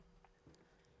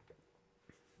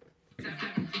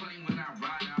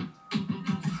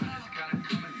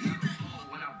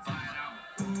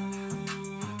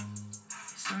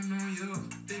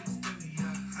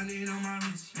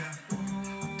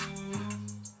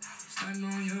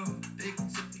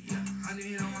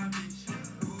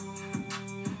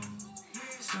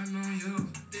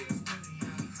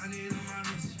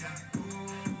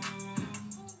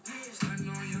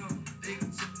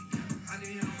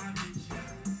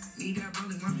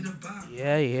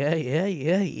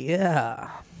Yeah.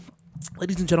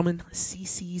 Ladies and gentlemen,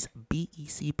 CC's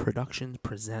BEC Productions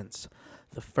presents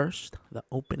the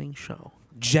opening show.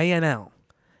 JNL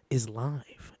is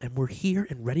live, and we're here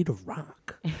and ready to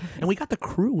rock. And we got the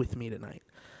crew with me tonight.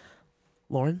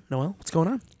 Lauren, Noelle, what's going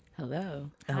on? Hello.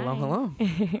 Hello.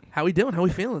 How we doing? How we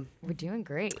feeling? We're doing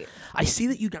great. I see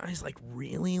that you guys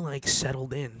really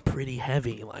settled in pretty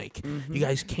heavy. You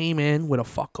guys came in with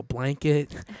a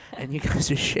blanket, and you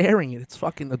guys are sharing it. It's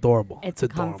fucking adorable. It's a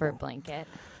adorable. comfort blanket.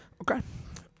 Okay.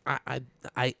 I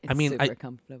It's mean, super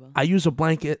comfortable. I use a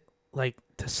blanket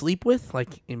to sleep with,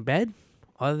 in bed.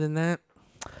 Other than that,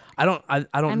 I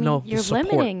don't know. You're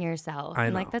limiting yourself. I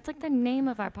And know. that's the name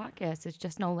of our podcast. It's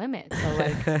just no limit.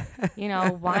 So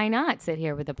why not sit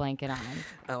here with a blanket on?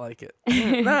 I like it.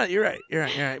 No, you're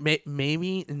right.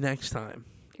 Maybe next time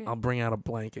I'll bring out a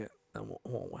blanket and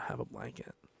we'll have a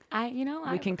blanket.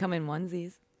 We can come in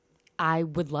onesies. I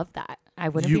would love that. I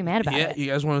wouldn't be mad about Yeah, it. you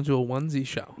guys want to do a onesie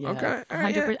show? Yeah. Okay. All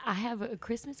right, 100%. I have a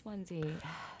Christmas onesie.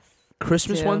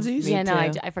 Christmas Too. onesies? Me Yeah,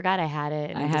 no, too. I forgot I had it.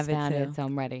 And I I have just it found too. it, so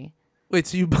I'm ready. Wait,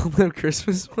 so you both have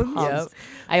Christmas ones? Yep.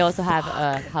 I also have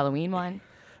a Halloween one.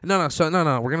 No.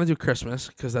 We're gonna do Christmas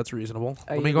because that's reasonable.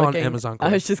 Are Let me you go looking- on Amazon. I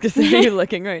Quick. was just gonna say, are you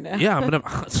looking right now? Yeah, I'm gonna.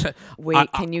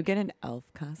 Wait, can you get an elf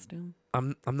costume?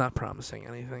 I'm not promising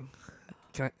anything.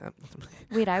 Can I?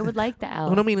 Wait, I would like the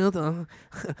elf. Una minuto.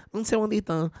 Un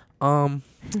segundito.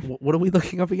 What are we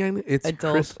looking up again? It's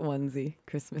Adult onesie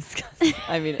Christmas costume.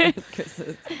 I mean,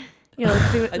 Christmas.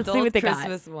 Let's see Adult what they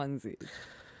Christmas onesies.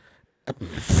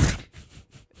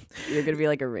 You're gonna be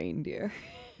like a reindeer.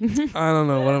 I don't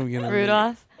know what I'm gonna. got. be.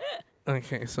 Rudolph.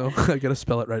 Okay, so I gotta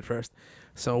spell it right first.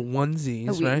 So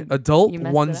onesies, Oh, right? Adult you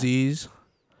messed it up. onesies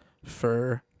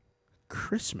for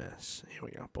Christmas. Here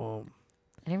we go. Boom.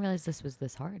 I didn't realize this was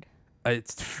this hard.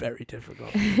 It's very difficult.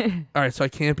 All right, so I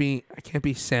can't be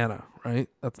Santa, right?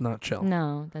 That's not chill.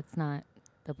 No, that's not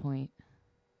the point.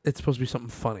 It's supposed to be something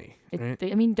funny, right?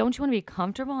 Don't you want to be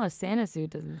comfortable? A Santa suit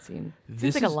doesn't seem.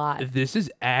 This like a is lot. This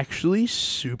is actually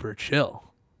super chill.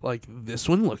 This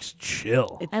one looks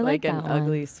chill. It's I like like an that one.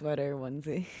 ugly sweater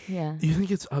onesie. Yeah, You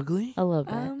think it's ugly? a little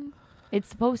bit. It's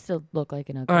supposed to look like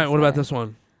an ugly. All right, what about sweater. this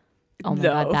one? Oh my No.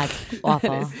 god, that's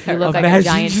awful. is You terrible. look like a Imagine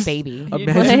giant just- baby.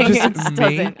 Imagine Like, just it just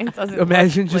me. It doesn't.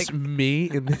 Imagine look just like, me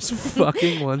in this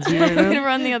fucking onesie I'm right gonna now.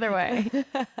 run the other way.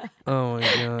 Oh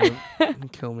my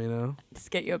god. Kill me now. Just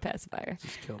get you a pacifier.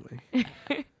 Just kill me.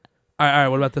 All right,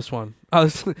 what about this one? Oh,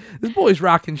 this boy's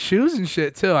rocking shoes and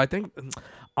shit too. I think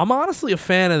I'm honestly a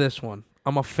fan of this one.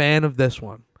 I'm a fan of this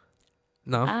one.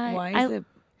 No, Why is it?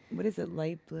 What is it?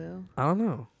 Light blue? I don't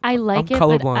know. I like I'm it, but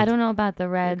colorblind. I don't know about the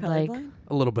You're red colorblind?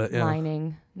 A little bit, yeah.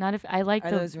 lining. Not if I like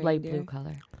Are the those light reindeer? blue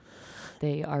color.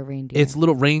 They are reindeer. It's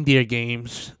little reindeer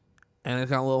games, and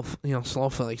it's got little,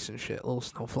 snowflakes and shit, little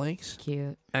snowflakes.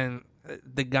 cute. And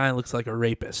the guy looks like a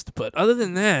rapist. But other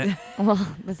than that, Well,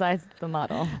 besides the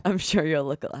model, I'm sure you'll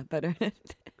look a lot better.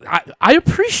 I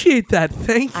appreciate that.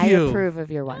 Thank I you. approve of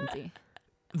your onesie.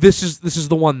 This is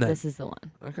the one then. This is the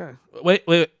one. Okay.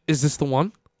 Wait. Is this the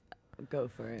one? Go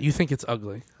for it. You think it's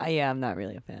ugly? Yeah, I'm not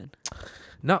really a fan.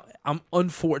 No,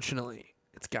 unfortunately,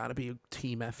 it's got to be a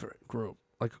team effort group,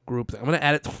 like a group thing. I'm gonna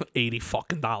add it to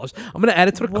 $80 I'm gonna add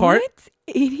it to the cart.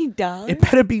 $80? It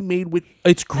better be made with.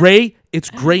 It's gray. It's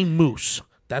gray moose.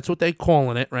 That's what they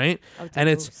calling it, right? Oh, And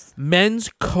it's men's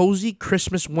cozy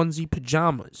Christmas onesie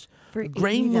pajamas. For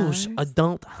Gray moose $80?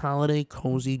 adult holiday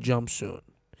cozy jumpsuit.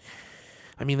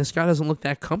 I mean, this guy doesn't look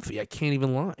that comfy. I can't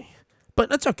even lie. But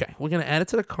that's okay. We're gonna add it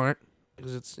to the cart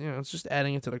because it's it's just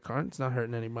adding it to the cart. It's not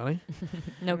hurting anybody.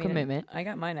 No I mean, commitment. I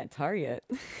got mine at Target.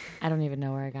 I don't even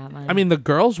know where I got mine. I mean, the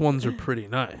girls' ones are pretty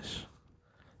nice,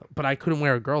 but I couldn't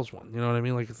wear a girl's one. You know what I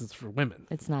mean? Like it's for women.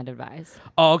 it's not advised.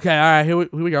 Oh, okay. All right. Here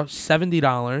we go.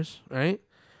 $70. Right.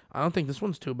 I don't think this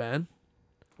one's too bad.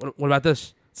 What about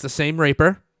this? It's the same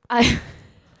raper.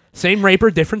 Same raper,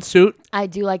 different suit. I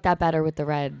do like that better with the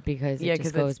red because Yeah, it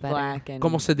because just goes it's better. black and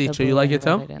Como se The dice? blue You like and it the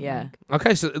red too? I didn't Yeah. like.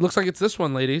 Okay, so it looks like it's this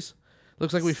one, ladies.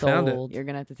 Looks like we found it. Sold. you're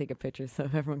gonna have to take a picture so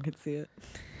everyone can see it.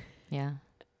 Yeah.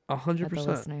 100%. Let the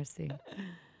listeners see.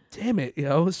 Damn it,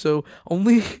 yo. So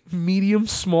only medium,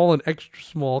 small, and extra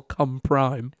small come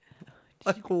prime.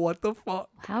 Like, what the fuck?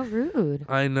 How rude.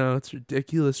 I know, it's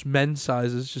ridiculous. Men's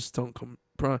sizes just don't come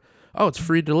prime. Oh, it's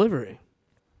free delivery.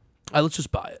 Let's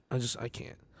just buy it. I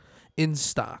can't. In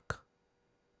stock.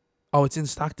 Oh, it's in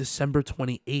stock December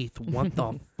 28th. What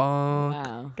the fuck?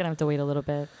 Wow. Gonna have to wait a little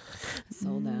bit.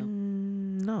 Sold out.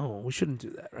 No, we shouldn't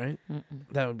do that, right? Mm-mm.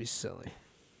 That would be silly.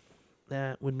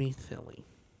 That would be silly.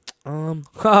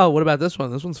 Oh, what about this one?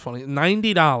 This one's funny.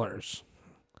 $90.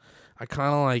 I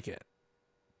kind of like it.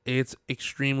 It's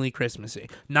extremely Christmassy.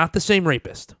 Not the same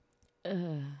rapist.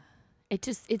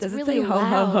 It's Does it really say ho,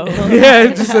 ho, loud. ho? Yeah,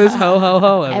 it just says ho ho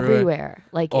ho Everywhere.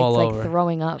 Like All it's over. like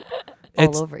throwing up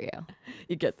It's- all over you.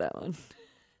 You get that one.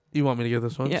 You want me to get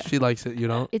this one? Yeah. She likes it. You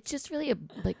don't. It's just really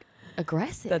like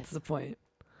aggressive. That's the point.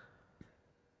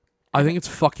 I think it's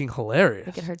fucking I hilarious.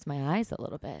 think it hurts my eyes a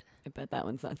little bit. I bet that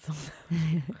one's not so.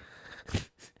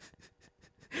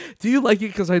 Do you like it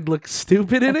because I look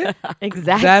stupid in it?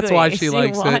 Exactly. That's why she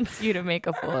likes it. wants you to make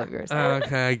a fool of yourself.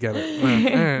 Okay, I get it.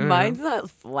 All right. Mine's not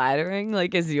flattering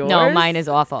like is yours. No, mine is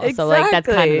awful. So like that's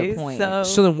kind of the point.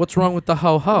 So then, what's wrong with the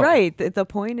ho ho? Right. The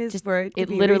point is Just- for it. To it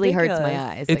be literally hurts ridiculous. my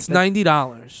eyes. It's like,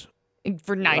 $90,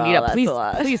 for Wow, 90. that's Please, a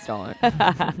lot. please don't.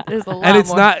 There's a lot and it's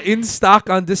more. not in stock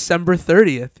on December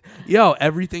 30th. Yo,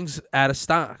 everything's out of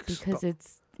stock. Because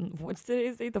it's what's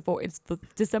today's date? It's the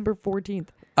December 14th.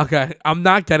 Okay, I'm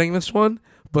not getting this one,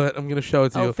 but I'm gonna show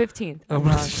it to Oh, you. 15th. I'm I'm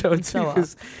gonna wrong. show I'm it to so you off.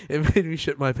 because it made me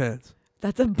shit my pants.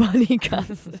 That's a bunny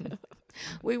costume.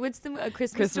 Wait, what's the Christmas,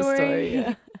 Christmas story? story.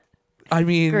 Yeah. I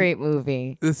mean, Great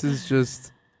movie. this is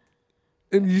just.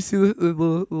 And you see the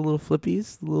little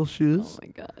flippies, the little Oh shoes. my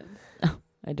god.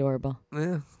 Adorable.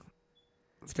 Yeah,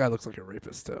 this guy looks like a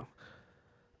rapist too.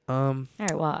 All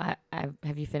right. Well,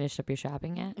 have you finished up your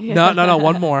shopping yet? No,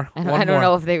 one more. I One don't more.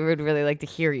 know if they would really like to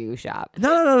hear you shop.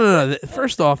 No.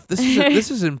 First off, this is I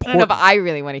don't know important. if I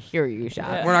really want to hear you shop.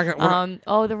 Yeah. We're not gonna. We're not-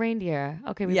 Oh, the reindeer.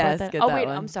 Okay, we Yes, brought that. get Oh that wait,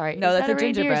 one. I'm sorry. No, Is that's that a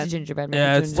reindeer or is it gingerbread. gingerbread?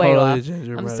 yeah, man? it's Way totally off.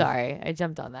 gingerbread. I'm sorry. I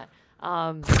jumped on that.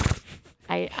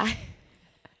 I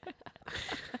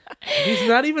He's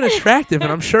not even attractive,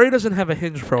 and I'm sure he doesn't have a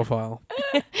Hinge profile.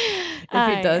 If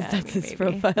he does, yeah, that's his maybe.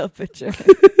 profile picture.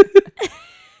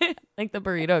 like the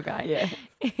burrito guy.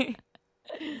 Yeah.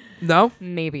 No,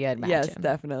 Maybe I'd match Yes, him.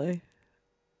 definitely.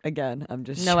 Again, I'm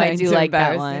just No, I trying do to like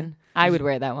that embarrass him. one. I would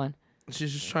wear that one.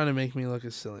 she's just trying to make me look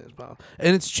as silly as possible.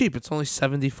 And it's cheap. It's only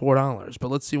 $74. But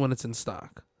let's see when it's in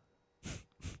stock.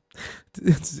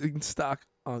 It's in stock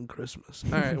on Christmas.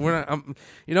 All right, we're not.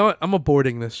 You know what? I'm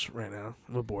aborting this right now.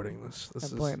 I'm aborting this.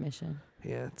 This Abort is mission.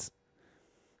 yeah.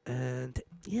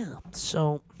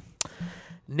 So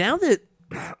now that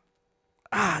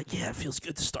yeah, it feels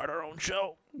good to start our own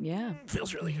show. Yeah.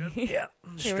 Feels really good. Yeah,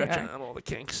 I'm Here we stretching are. out all the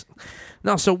kinks.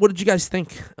 No, so what did you guys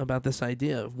think about this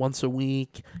idea of once a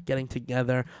week getting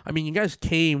together? I mean, you guys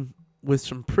came with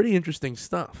some pretty interesting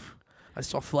stuff. I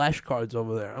saw flashcards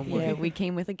over there. I'm Yeah, like, we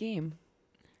came with a game.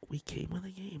 we came with a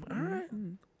game. All right.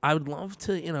 Mhm. I would love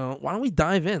to, why don't we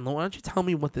dive in? Why don't you tell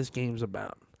me what this game's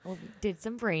about? Well, we did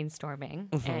some brainstorming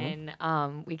Mhm.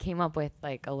 and we came up with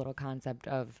like a little concept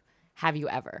of have you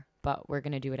ever, but we're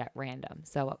going to do it at random.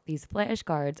 So these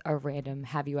flashcards are random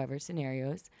have you ever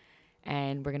scenarios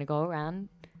and we're going to go around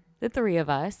the three of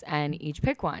us and each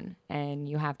pick one and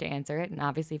you have to answer it. And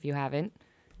obviously if you haven't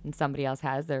and somebody else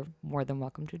has, they're more than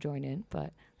welcome to join in,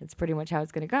 but that's pretty much how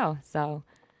it's going to go. So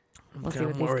we'll see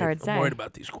what these cards say. I'm worried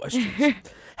about these questions.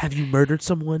 Have you murdered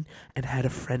someone and had a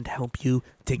friend help you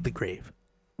dig the grave?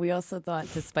 We also thought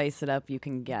to spice it up, you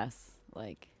can guess.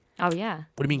 Like, Oh yeah.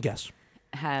 What do you mean guess?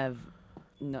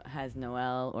 has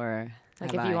Noel or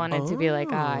Like have if you I? wanted to be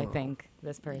like, I Oh. think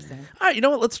this person. All right, you know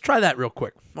what? Let's try that real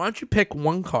quick. Why don't you pick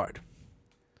one card?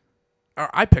 Or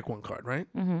I pick one card, right?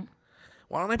 Mm-hmm.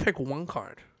 Why don't I pick one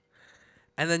card?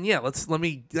 And then, yeah,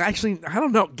 actually, I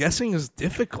don't know. Guessing is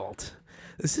difficult.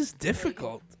 This is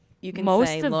difficult. You can Most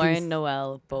say of Lauren, these-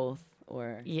 Noel, both,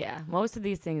 or Yeah, most of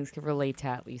these things can relate to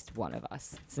at least one of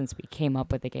us since we came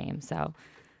up with the game. So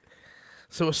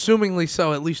So, assumingly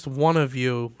so, at least one of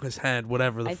you has had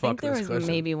whatever the I fuck think there this was question.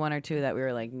 maybe one or two that we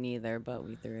were like neither, but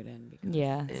we threw it in. Because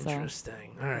yeah, so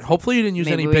Interesting. All right. Hopefully, you didn't use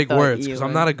Maybe any we big thought words you because I'm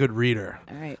would. not a good reader.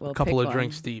 all right, well, A couple pick of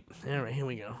drinks one. deep. All right, here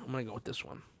we go. I'm gonna go with this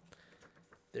one.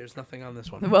 There's nothing on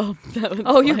this one. Well, that was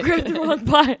oh, you like- grabbed the wrong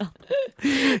pile.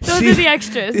 Those See? are the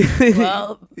extras.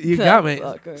 Well, You got me. that's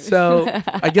awkward. So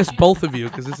I guess both of you,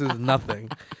 because this is nothing.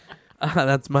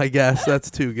 That's my guess. That's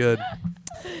too good.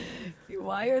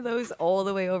 Why are those all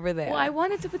the way over there? Well, I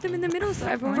wanted to put them in the middle so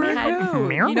everyone For had.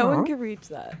 who? No one can reach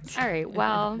that. All right.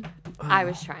 Well, I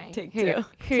was trying. Take Here, two.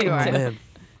 here Take you are. two. Man,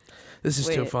 this is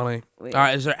too Wait, funny. Wait, All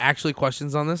right, is there actually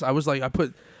questions on this? I was like, I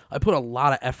put a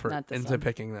lot of effort Not this into one.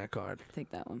 picking that card. take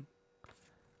that one.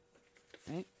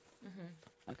 Right?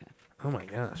 Okay. Oh my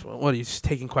gosh, what are you just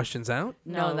taking questions out?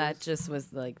 No, that Nose. just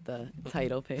was like the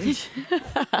title page.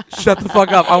 Shut the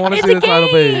fuck up! I want to It's see a the title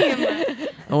page. game.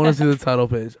 I want to see the title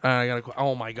page. All right, I gotta.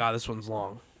 Oh my god, this one's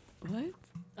long. What?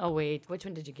 Oh wait, which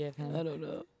one did you give I him? don't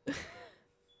know.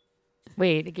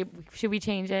 Wait, should we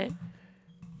change it?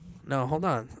 No, hold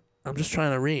on. I'm just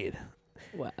trying to read.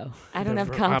 Wow. I don't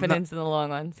have I'm not- confidence in the long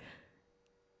ones.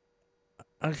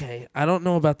 Okay, I don't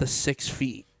know about the 6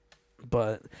 feet.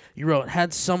 But you wrote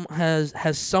has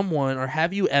someone or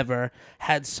have you ever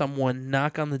had someone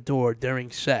knock on the door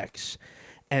during sex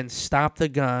and stop the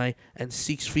guy and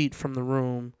 6 feet from the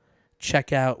room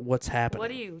check out what's happening?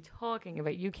 What are you talking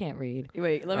about? You can't read.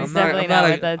 Wait, let me I'm start.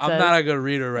 not a good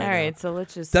reader right All now. right, so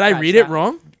let's just. Did I scratch read it that.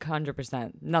 wrong?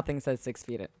 100%. Nothing says 6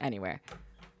 feet anywhere.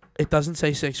 It doesn't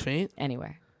say 6 feet.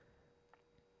 Anywhere.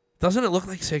 Doesn't it look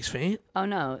like 6 feet? Oh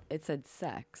no, it said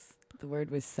sex. The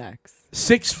word was sex.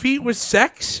 6 feet was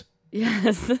sex?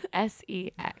 Yes.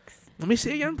 SEX. Let me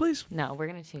see again, please. No, we're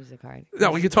gonna change the card.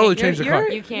 No, we can totally change the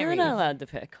card. You can't You're read. not allowed to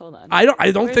pick. Hold on. I don't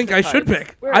Where's think the I should cards?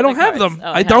 pick. Where I are don't the have cards? them.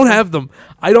 Oh, I don't have them.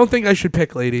 I don't think I should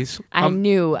pick, ladies. I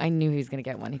knew he was gonna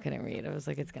get one. He couldn't read. I was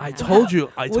like, it's gonna. I happen. told you.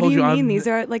 What do you mean? These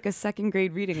are at like a second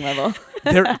grade reading level.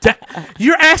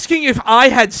 You're asking if I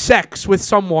had sex with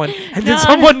someone and No, did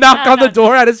someone knock no, on the no.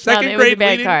 door at a No, second it was a grade bad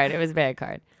meeting? card. It was a bad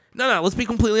card. No. Let's be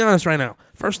completely honest right now.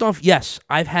 First off, yes,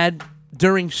 I've had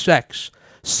during sex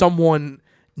someone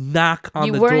knock on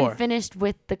You the weren't door. finished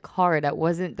with the card. That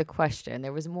wasn't the question.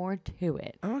 There was more to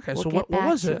it. Okay, We'll so get what back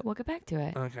was to it? We'll get back to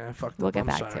it. Okay, I fucked We'll up. get I'm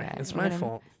back sorry. to it. It's We're my gonna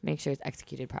fault. Make sure it's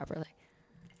executed properly.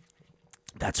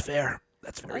 That's fair.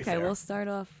 That's very Okay, fair. we'll start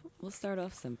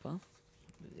off simple.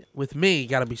 With me, you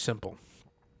gotta be simple.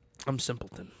 I'm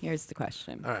simpleton. Here's the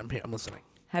question. All right, I'm here. I'm listening.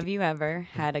 Have you ever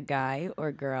had a guy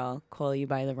or girl call you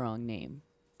by the wrong name?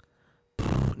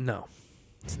 No,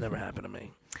 it's never happened to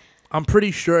me. I'm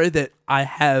pretty sure that I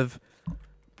have,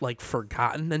 like,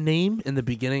 forgotten a name in the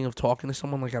beginning of talking to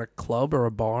someone, like at a club or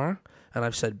a bar, and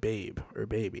I've said babe or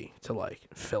baby to like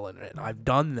fill in it. I've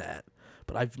done that,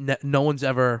 but no one's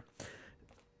ever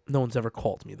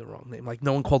called me the wrong name. Like,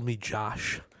 no one called me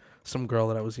Josh. Some girl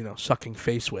that I was, sucking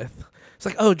face with. It's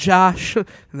like, oh, Josh.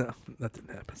 No, that didn't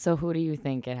happen. So who do you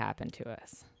think it happened to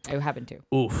us? It happened to.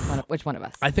 Oof. Which one of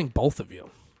us? I think both of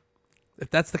you. If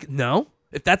that's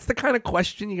the kind of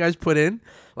question you guys put in,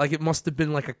 like, it must have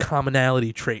been like a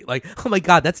commonality trait. Like, oh my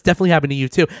God, that's definitely happened to you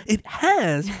too. It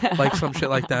has, like some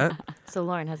shit like that. So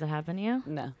Lauren, has it happened to you?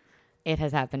 No. It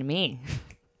has happened to me.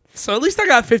 So at least I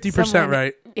got 50% Someone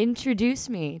right. Introduced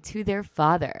me to their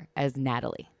father as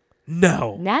Natalie.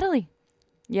 No. Natalie.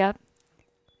 Yep.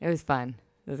 It was fun.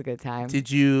 It was a good time.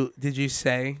 Did you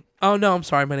say, oh no, I'm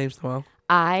sorry, my name's Noel.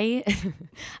 I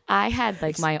had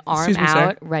like my arm Excuse me, sir.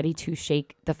 out, ready to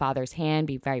shake the father's hand,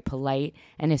 be very polite.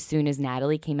 And as soon as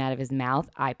Natalie came out of his mouth,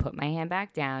 I put my hand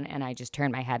back down and I just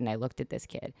turned my head and I looked at this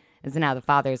kid. And so now the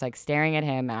father's like staring at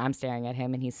him and I'm staring at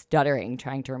him and he's stuttering,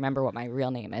 trying to remember what my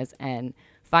real name is. And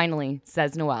finally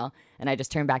says Noel. And I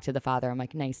just turned back to the father. I'm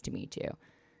like, nice to meet you.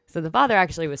 So the father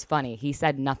actually was funny. He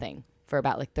said nothing for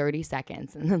about like 30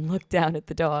 seconds and then looked down at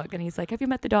the dog and he's like, have you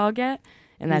met the dog yet?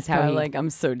 And that's He's how he probably like, I'm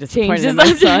so disappointed his in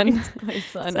my son. subject. My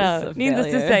son So, is a needless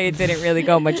to failure. say, it didn't really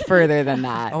go much further than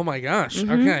that. Oh my gosh.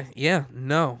 Mhm. Okay. Yeah.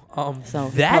 No. So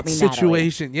he That called me Natalie.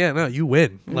 situation. Yeah. No. You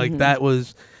win. Like Mhm. that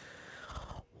was.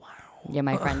 Yeah,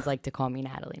 my friends like to call me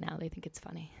Natalie now. They think it's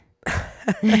funny.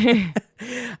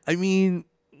 I mean,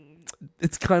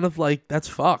 it's kind of like that's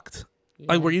fucked.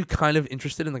 Yeah. Like, were you kind of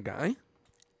interested in the guy?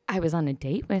 I was on a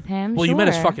date with him. Well, you met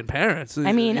his sure. fucking parents.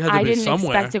 I mean, You had to I be didn't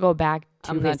somewhere. expect to go back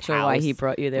to I'm his not sure why he house.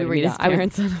 brought you there We to were meet his young. I was-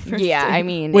 parents on the first Yeah, date. I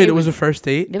mean, Wait, it was a first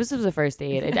date? This was the first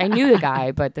date. I knew the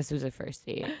guy, but this was a first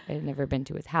date. I had never been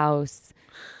to his house.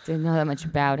 Didn't know that much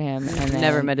about him. And then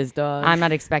Never met his dog. I'm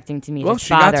not expecting to meet Well, his she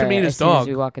got father to meet his as soon as dog.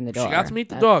 we walk in the door. She got to meet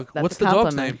the That's- dog. that's What's a the dog's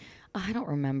compliment. name? I don't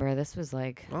remember. This was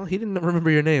like. Well, he didn't remember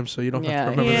your name, so you don't Yeah, have to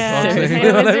remember yeah. the dog's Seriously. name.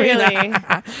 You know It what was I mean? really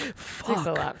takes Fuck.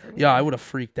 a lot for me. Yeah, I would have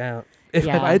freaked out if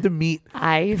Yeah. I had to meet. If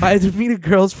I I had to meet a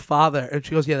girl's father, and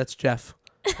she goes, "Yeah, that's Jeff,"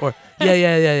 or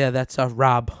 "Yeah, that's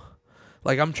Rob."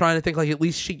 Like, I'm trying to think. Like, at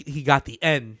least he got the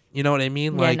N. You know what I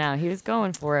mean? yeah, Like, no, he was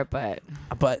going for it, but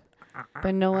but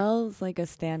But Noel's like a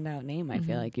standout name. I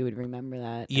feel Mhm. like you would remember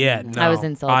that. Yeah, And, no. I was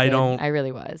insulted. I don't- I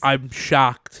really was. I'm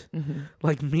shocked. Mhm.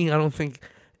 Like me, I don't think.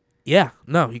 Yeah,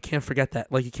 no, you can't forget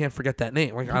that. Like, you can't forget that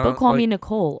name. Like, I People don't call like, me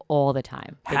Nicole all the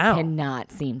time. They How?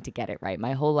 cannot seem to get it right.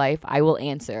 My whole life, I will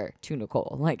answer to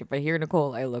Nicole. Like, if I hear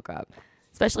Nicole, I look up.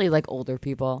 Especially, like, older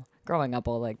people. Growing up,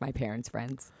 all, like, my parents'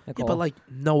 friends. Nicole. Yeah, but like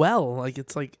Noel, like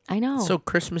it's like I know. so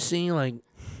Christmassy. Like,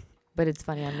 but it's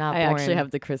funny. I'm not I born. actually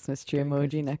have the Christmas tree during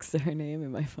emoji next to her name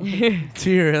in my phone. do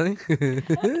you really?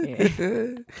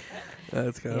 Yeah.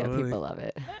 That's kind Yeah, of funny. people love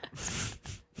it.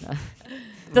 No.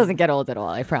 Doesn't get old at all,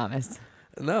 I promise.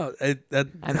 No, that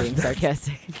I'm being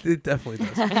sarcastic. it definitely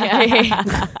does.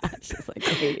 She's like,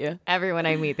 I hate you. Everyone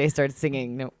I meet, they start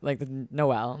singing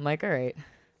Noel. I'm like, all right.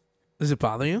 Does it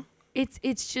bother you?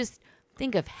 It's just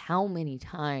think of how many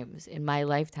times in my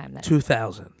lifetime that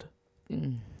 2,000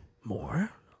 Mm. more.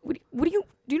 What do you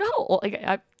do you know how old, like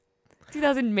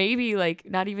 2,000 maybe like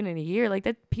not even in a year. Like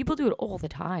that, people do it all the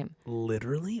time,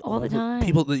 Literally all the time.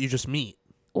 People that you just meet.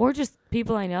 or just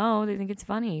people I know. They think it's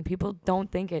funny. People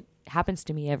don't think it happens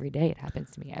to me every day. It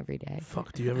happens to me every day.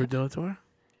 Fuck, do you ever do it to her?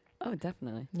 Oh,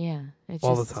 definitely. Yeah, it's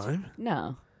All just, the time?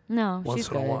 No, No, Once she's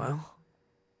in good. a while?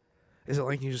 Is it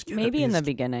like you just get maybe in the these-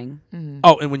 beginning. Mm-hmm.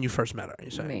 Oh, and when you first met her, you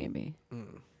say? Maybe.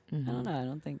 Mm. I don't know. I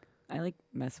don't think I like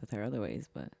mess with her other ways,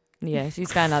 but Yeah,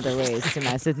 she's found other ways to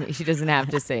mess with me. She doesn't have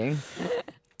to sing.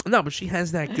 No, but she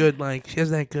has that good,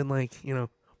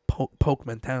 poke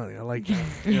mentality. I like that,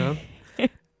 you know?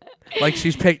 Like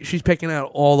she's picking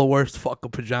out all the worst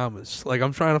fucking pajamas. Like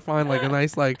I'm trying to find like a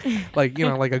nice like a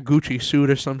Gucci suit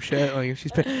or some shit. Like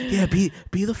she's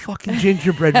be the fucking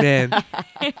gingerbread man.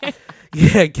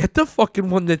 Yeah, get the fucking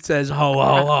one that says ho ho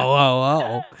ho ho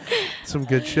ho. Some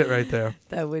good shit right there.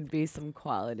 that would be some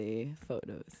quality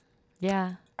photos.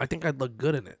 Yeah, I think I'd look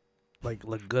good in it. Like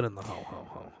look good in the ho ho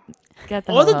ho. get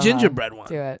the Or the ho-ho-ho. gingerbread one.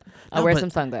 Do it. I'll No, wear but-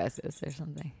 some sunglasses or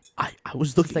something. I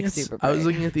was looking like at super I was bright.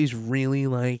 looking at these really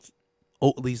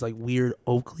these like weird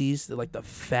Oakleys, they're like the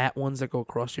fat ones that go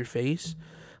across your face,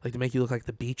 like to make you look like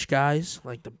the beach guys,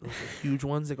 like the huge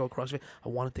ones that go across your face. I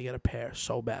wanted to get a pair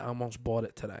so bad. I almost bought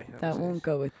it today. That won't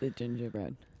go with the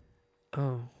gingerbread.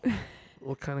 Oh,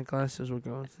 what kind of glasses would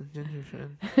go with the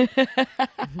gingerbread?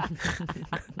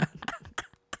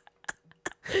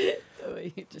 The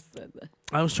way you just said that.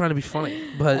 I was trying to be funny,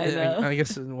 but I know. I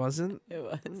guess it wasn't. It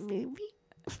was.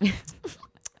 Maybe.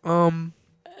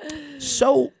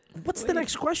 So what's the Wait.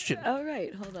 next question? Oh,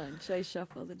 right. Hold on. Should I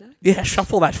shuffle the deck? Yeah,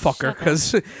 shuffle that fucker, Shuffle.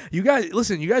 because you guys,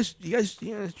 listen, you guys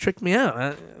tricked me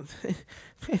out.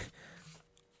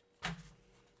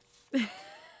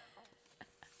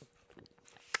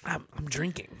 I'm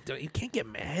drinking. You can't get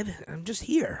mad. I'm just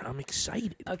here. I'm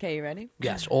excited. Okay, you ready?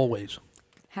 Yes, always.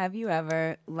 Have you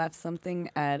ever left something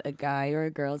at a guy or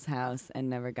a girl's house and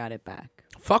never got it back?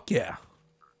 Fuck yeah.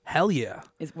 Hell yeah.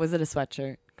 Was it a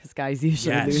sweatshirt? Because guys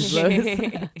usually Yes. lose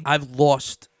those. I've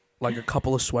lost like a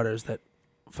couple of sweaters that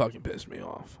fucking pissed me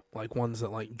off. Like ones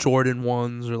that like Jordan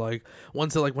ones, or like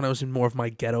ones that like when I was in more of my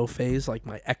ghetto phase, like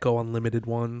my Echo Unlimited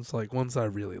ones, like ones that I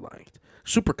really liked.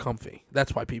 Super comfy.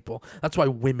 That's why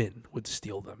women would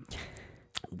steal them.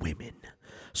 Women.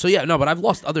 So yeah, no, but I've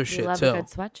lost other You shit love too. a good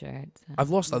sweatshirt. So. I've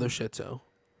lost other shit too.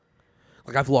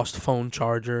 Like I've lost phone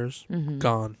chargers. Mhm.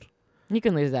 Gone. You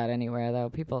can lose that anywhere though.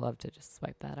 People love to just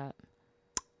swipe that up.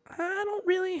 I don't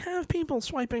really have people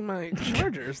swiping my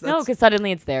chargers. No, because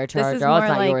suddenly it's their is charger. Oh, it's more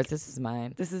not like- yours. This is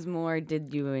mine. This is more, did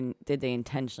they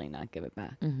intentionally not give it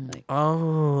back? Mhm. Like,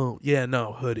 Oh, yeah,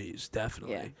 no, hoodies,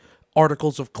 definitely. Yeah.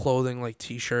 Articles of clothing like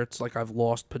T-shirts, like I've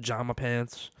lost pajama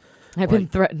pants. I've been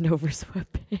like- threatened over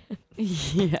sweatpants.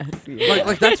 yes.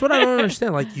 Like that's what I don't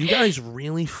understand. Like you guys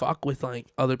really fuck with like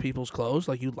other people's clothes.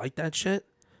 Like you like that shit.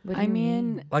 What do I you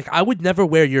mean, Like I would never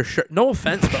wear your shirt. No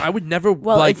offense, but I would never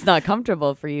well, like. it's not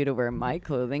comfortable for you to wear my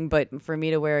clothing, but for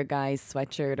me to wear a guy's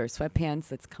sweatshirt or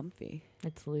sweatpants, it's comfy.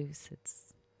 it's loose.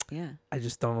 It's Yeah. I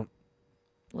just don't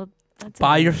that's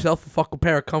buy okay. yourself a fucking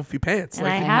pair of comfy pants. And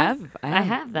Like, I have We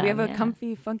have them, a yeah.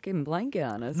 comfy fucking blanket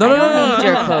on us. No, I no, don't no, need no,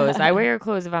 your no. clothes. I wear your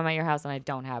clothes if I'm at your house and I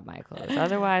don't have my clothes.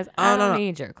 Otherwise, I no, don't no.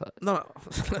 need your clothes. no,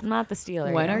 I'm not the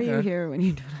stealer. When you are know? you Okay. here when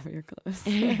you don't have your clothes?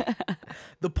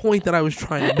 the point that I was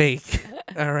trying to make,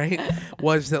 all right,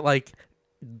 was that like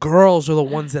girls are the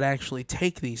ones that actually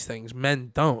take these things.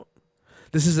 Men don't.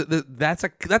 That's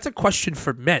a question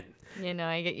for men. You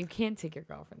know, you can't take your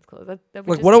girlfriend's clothes. That would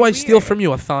Like, just what do be I steal weird. from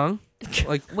you? A thong?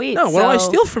 Like, Wait, no. What do I so-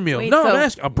 steal from you? Wait, no, so I'm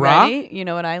asking a bra. ready? You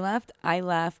know what I left?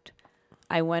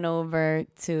 I went over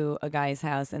to a guy's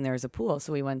house and there was a pool,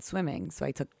 so we went swimming. So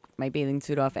I took my bathing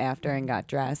suit off after and got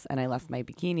dressed, and I left my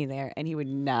bikini there, and he would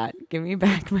not give me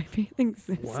back my bathing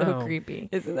suit. Wow. So creepy.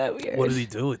 Isn't that weird? What did he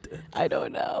do with it? I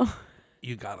don't know.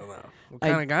 You gotta know. What I-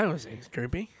 kind of guy was he?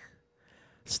 Creepy?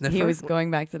 Sniffer? He was going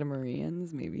back to the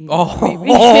Marines, maybe. Oh, maybe.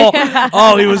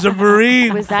 oh, he was a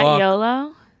Marine. Was that Fuck.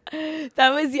 YOLO? That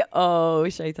was oh,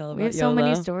 should I tell about We have YOLO? so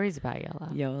many stories about YOLO.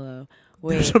 YOLO.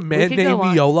 There's Wait. a man could go named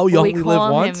on. YOLO. You we only call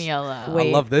live once. him YOLO. Wait,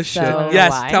 I love this so- shit.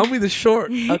 Yes, Why? tell me the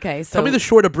short. Okay, so Tell me the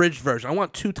short abridged version. I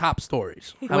want 2 top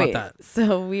stories. How wait, about that?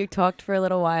 so we talked for a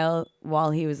little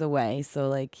while he was away. So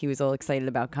like he was all excited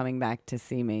about coming back to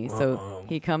see me. So Uh-oh.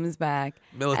 he comes back.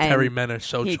 Military and men are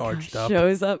so he charged up.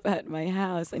 shows up at my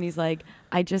house and he's like,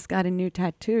 "I just got a new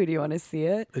tattoo. Do you want to see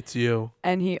it?" It's you.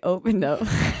 And he opened up.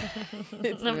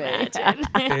 It's me. Imagine.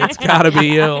 It's gotta be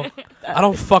you. I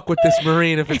don't fuck with this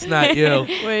Marine if it's not you.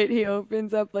 do? Wait, he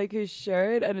opens up like his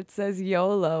shirt and it says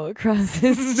YOLO across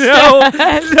his No,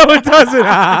 chest. no, it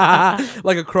doesn't.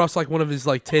 Like across like one of his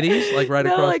like titties, like right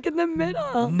No, across. like in the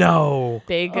middle. No.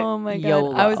 Big Oh my god!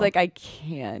 YOLO. I was like, I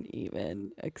can't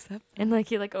even accept. and like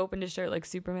he like opened his shirt like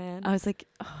Superman. I was like,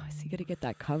 oh, is he gonna get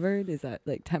that covered? Is that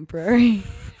like temporary?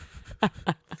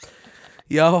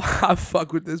 Yo, I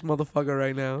fuck with this motherfucker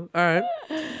right now. All right,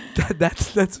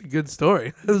 that's a good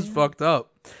story. This is fucked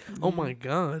up. Oh my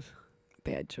god.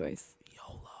 Bad choice.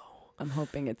 YOLO. I'm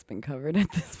hoping it's been covered at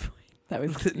this point. That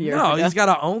was years No, ago. he's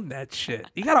gotta own that shit.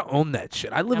 You gotta own that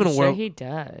shit. I live I'm in a sure world. he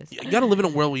does. You gotta live in a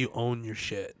world where you own your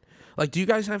shit. Like, do you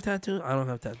guys have tattoos? I don't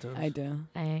have tattoos. I do.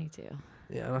 I do.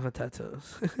 Yeah, I don't have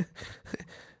tattoos.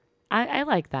 I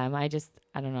like them. I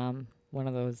don't know. I'm one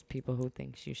of those people who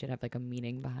thinks you should have like a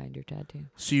meaning behind your tattoo.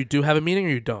 So you do have a meaning, or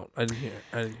you don't? I didn't hear.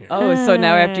 I didn't hear. Oh, so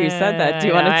now after you said that, do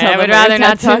you want to tell I would them about rather your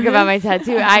not talk tattoo? about my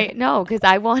tattoo. I no, because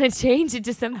I want to change it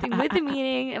to something with a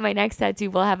meaning, and my next tattoo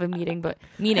will have a meaning. But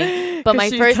my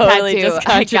She's first totally tattoo just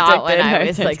I got when contradicted I her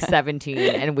was like tattoo. 17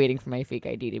 and waiting for my fake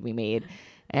ID to be made,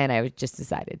 and I was just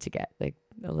decided to get like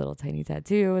a little tiny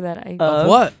tattoo that I Of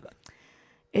what?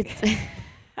 it's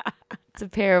it's a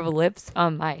pair of lips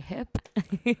on my hip.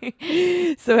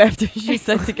 So after she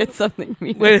said to get something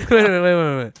mean. Wait.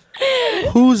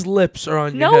 Whose lips are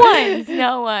on your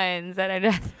No one's that I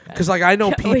know. Because like I know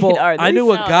Wait, people. are I they?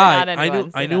 knew a No, guy. they're not I knew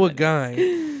anyone's. I They're knew a not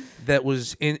guy that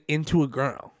was into a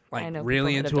girl, I like know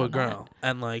really people that into a have done that. girl,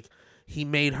 and like he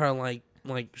made her like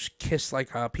kiss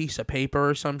like a piece of paper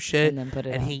or some shit, And then put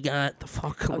it and on. he got the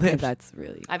fucking Okay, lips. that's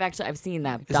really. I've seen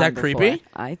that. Is done that before. creepy?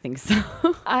 I think so.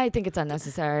 I think it's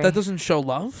unnecessary. That doesn't show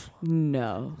love.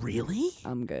 No, Really?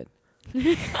 I'm good.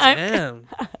 Damn.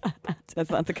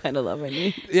 That's not the kind of love I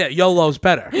need. Yeah, YOLO's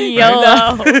better.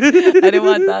 YOLO. I didn't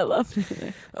want that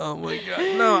love. Oh my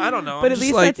god. No, I don't know. But I'm at just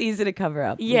least like, that's easy to cover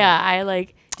up. Yeah, I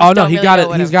like. oh just no, don't he really got know it.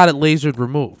 what He's got it lasered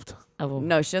removed.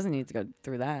 No, she doesn't need to go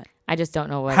through that. I just don't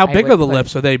know what. How I big would are the put-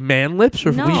 lips? Are they man lips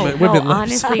or No, women no. lips?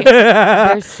 Honestly,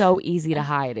 they're so easy to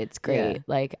hide. It's great. Yeah.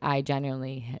 Like I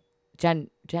genuinely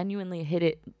hit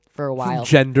it for a while.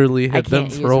 Genderly I hit them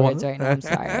can't use for a while. words right now. I'm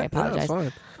sorry. I apologize.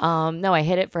 Fine. No, I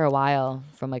hid it for a while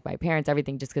from like my parents,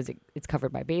 everything, just because it's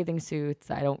covered by bathing suits.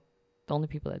 The only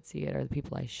people that see it are the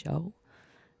people I show.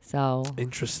 So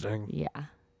Interesting. yeah.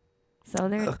 So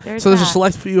there's So there's a that.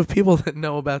 select few of people that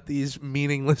know about these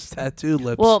meaningless tattoo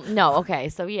lips. Well, no, okay.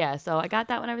 So yeah, so I got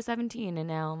that when I was 17, and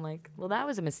now I'm like, well, that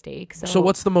was a mistake. so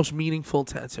what's the most meaningful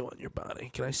tattoo on your body?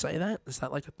 Can I say that? Is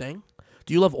that like a thing?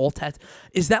 Do you love all tattoos?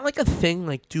 Is that like a thing?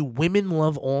 Like, do women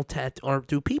love all or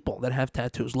do people that have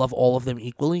tattoos love all of them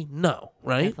equally? No,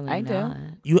 right? Definitely I do. not.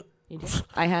 You You do?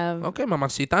 I have okay,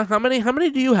 mamacita? How many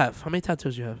do you have? How many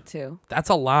tattoos do you have? 2. That's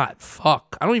a lot.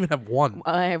 Fuck, I don't even have one.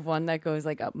 I have one that goes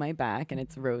like up my back and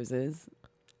it's roses.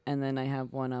 And then I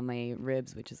have one on my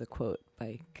ribs, which is a quote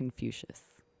by Confucius.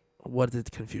 What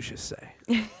did Confucius say?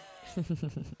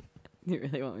 You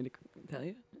really want me to tell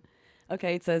you?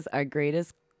 Okay, it says, our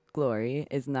greatest glory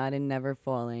is not in never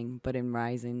falling, but in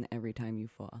rising every time you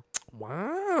fall.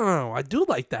 Wow, I do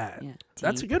like that. Yeah.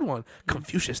 That's a good one.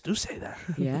 Confucius do say that.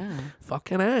 Yeah.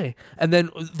 Fucking A. And then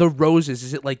the roses,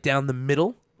 is it like down the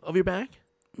middle of your back?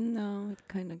 No, it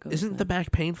kind of goes. Isn't the like-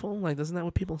 back painful? Like, isn't that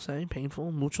what people say?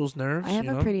 Painful? Muchos nerves? I have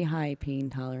you a know? pretty high pain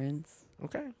tolerance.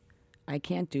 Okay. I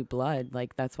can't do blood.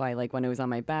 Like, that's why, like, when it was on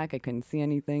my back, I couldn't see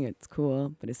anything. It's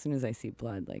cool. But as soon as I see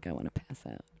blood, like, I want to pass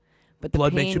out. But the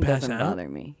Blood pain makes you pass doesn't out? bother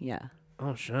me. Yeah.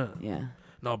 Oh, shit. Yeah.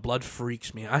 No, blood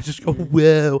freaks me. I just go,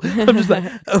 whoa. I'm just like,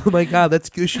 oh my God, that's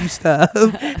gushy stuff.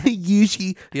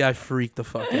 Gushy. Yeah, I freak the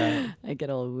fuck out. I get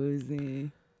all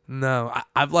woozy. No,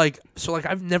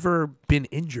 I've never been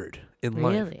injured in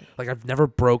life. Really? Like, I've never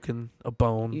broken a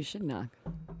bone. You should knock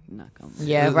on wood.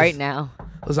 Yeah, Ugh. right now.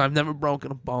 Listen, I've never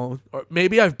broken a bone. Or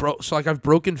maybe I've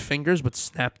broken fingers but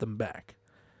snapped them back.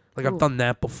 Like, I've Ooh. done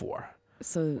that before.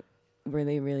 So, were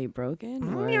they really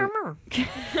broken? Or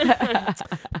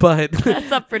But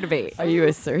That's up for debate. are you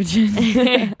a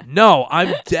surgeon? no,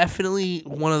 I'm definitely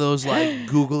one of those like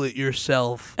Google it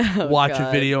yourself, Oh, watch a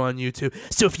God. video on YouTube.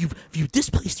 So if you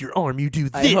displaced your arm, you do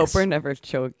this. I hope we're never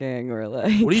choking or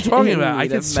like. What are you talking about? I in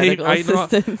can need say of medical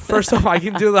assistance. first off, I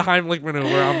can do the Heimlich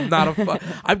maneuver. I'm not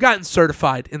I've gotten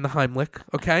certified in the Heimlich.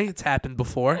 Okay, it's happened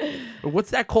before. What's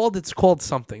that called? It's called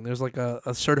something. There's like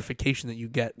a certification that you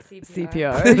get.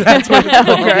 CPR. That's what it's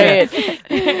called. Great.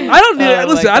 I don't need. Oh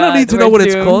listen, my I don't God, need to know we're what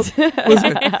it's doomed. called.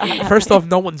 Listen, first off,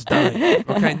 no one's dying.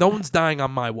 Okay, no one's dying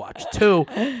on my watch. 2,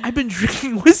 I've been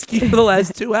drinking whiskey for the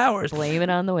last 2 hours. Blame it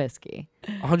on the whiskey.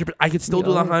 100. I could still You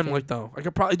do the always Heimlich though. I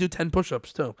could probably do 10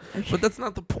 push-ups too. But that's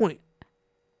not the point.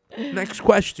 Next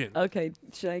question. Okay,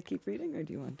 should I keep reading or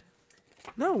do you want?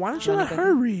 No, why don't you Wanna let go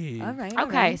her read? All right.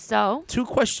 Okay, so 2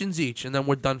 questions each, and then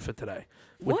we're done for today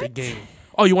with the What? game.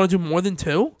 Oh, you want to do more than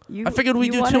 2? You, I figured we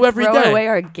you do wanna 2 every throw day. away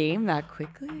our game that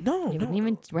quickly? No, yeah, no.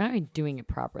 we're not even doing it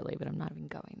properly, but I'm not even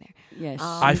going there. Yeah,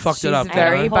 I fucked it she's up, didn't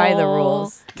very I? by the Whole-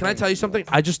 rules. Can I tell you something?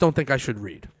 I just don't think I should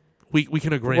read. We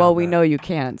can agree Well, on we that. know you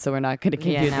can't, so we're not going to give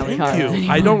Yeah, you now we the can't. Thank cards.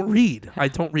 you. I don't read.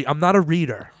 I'm not a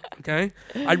reader. Okay?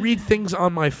 I read things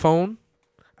on my phone.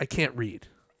 I can't read.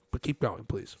 But keep going,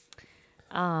 please.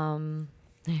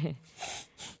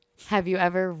 Have you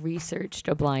ever researched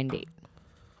a blind date?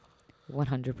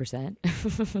 100%.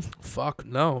 Fuck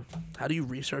no. How do you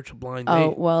research a blind Oh,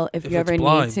 date? well, if If you it's ever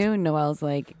blind. need to, Noelle's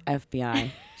like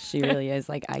FBI. She really is.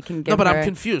 Like, I can give No, but her... I'm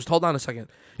confused. Hold on a second.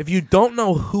 If you don't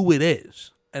know who it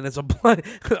is, and it's a blind,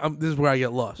 this is where I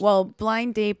get lost. Well,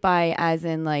 blind date by as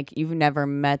in, like, you've never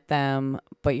met them,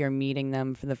 but you're meeting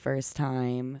them for the first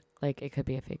time. Like, it could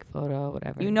be a fake photo,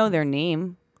 whatever. You know their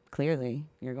name, clearly.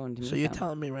 You're going to meet So you're them.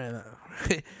 telling me right now,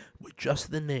 with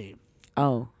just the name,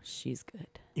 Oh, she's good.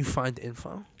 you find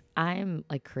info? I'm,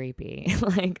 like, creepy.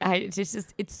 Like,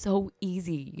 it's so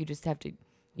easy. You just have to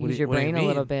What do use you- your what do you brain a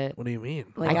little mean? bit. What do you mean?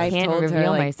 Like, I I can't told her,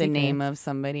 reveal my like, the name secrets. of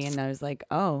somebody, and I was like,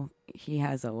 oh, he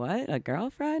has a what? A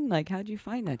girlfriend? Like, how'd you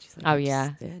find that? She's like, Oh, I just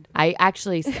yeah. did. I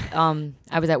actually,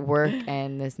 I was at work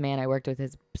and this man I worked with,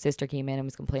 his sister came in and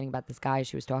was complaining about this guy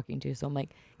she was talking to. So I'm like,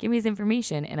 give me his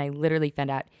information. And I literally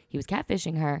found out he was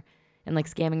catfishing her and like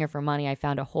scamming her for money. I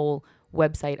found a whole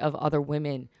website of other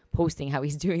women posting how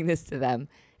he's doing this to them.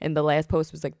 And the last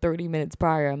post was like 30 minutes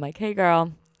prior. I'm like, hey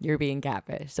girl, you're being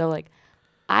catfished. So like,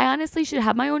 I honestly should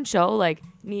have my own show. Like,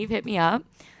 Neve, hit me up.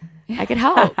 I could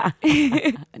help.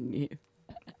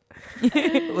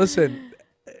 Listen,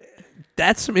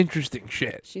 that's some interesting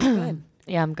shit. She's good.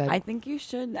 Yeah, I'm good. I think you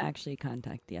should actually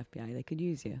contact the FBI. They could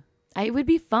use you. It would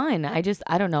be fun. I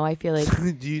don't know. I feel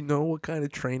like, Do you know what kind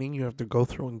of training you have to go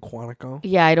through in Quantico?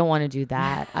 yeah, I don't want to do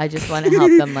that. I just want to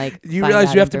help them like. You find realize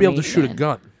out you have to be able to shoot a information.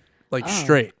 gun, like Oh.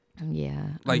 straight, Yeah.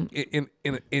 like in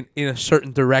a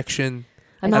certain direction.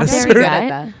 I'm at not a very I'd be good good certain- at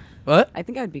at that. What? I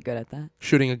think I'd be good at that.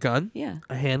 Shooting a gun? Yeah.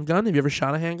 A handgun? Have you ever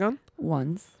shot a handgun?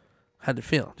 Once, How'd it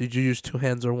feel? Did you use 2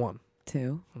 hands or 1?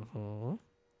 two.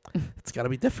 It's got to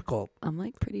be difficult. I'm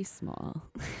like pretty small.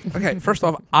 Okay, first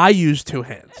off, I use 2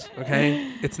 hands.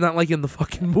 Okay, it's not like in the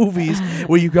fucking movies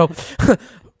where you go,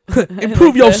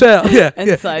 improve yourself. Yeah, and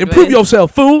yeah. sideways. Improve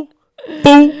yourself, fool,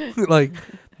 fool. Like,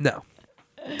 no.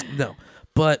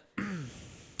 But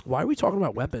why are we talking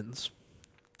about weapons?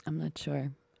 I'm not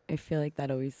sure. I feel like that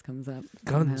always comes up.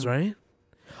 Guns, somehow. right?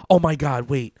 Oh my God!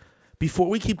 Wait. Before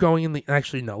we keep going in the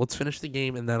actually no, let's finish the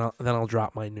game and then I'll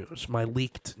drop my news, my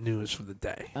leaked news for the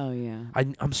day. Oh yeah.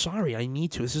 I'm sorry, I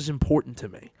need to. This is important to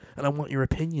me, and I want your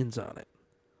opinions on it.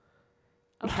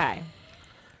 Okay.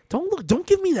 Don't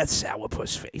give me that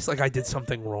sourpuss face like I did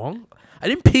something wrong. I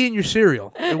didn't pee in your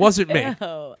cereal. It wasn't me.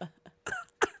 Oh.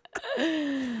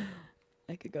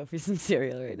 I could go for some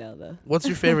cereal right now, though. What's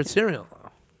your favorite cereal?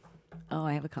 Oh,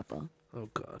 I have a couple. Oh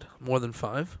God, more than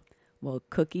 5? Well,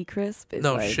 Cookie Crisp is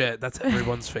No like shit, that's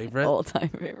everyone's favorite. all-time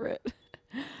favorite.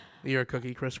 You're a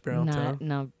Cookie Crisp girl Not, too.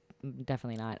 no,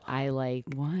 definitely not. I like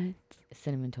What?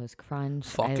 Cinnamon Toast Crunch.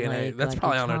 Fucking I A. like That's Lucky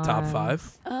probably on our top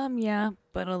Charms. 5. Yeah,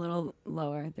 but a little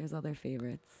lower. There's other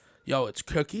favorites. Yo, it's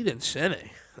Cookie, then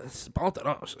Cinny. It's both of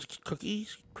those. It's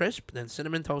Cookies, Crisp, then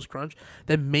Cinnamon Toast Crunch.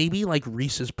 Then maybe like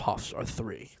Reese's Puffs are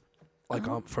 3. Like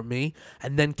for me.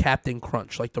 And then Captain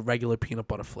Crunch, like the regular peanut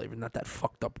butter flavor, not that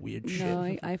fucked up weird shit.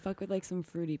 No, I fuck with like some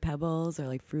Fruity Pebbles or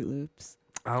like Fruit Loops.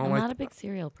 I don't I'm like not a big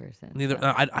cereal person. neither. so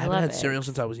I haven't love had it. cereal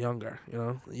since I was younger. You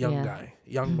know, young Yeah. guy,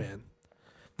 young man,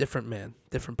 different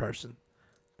person,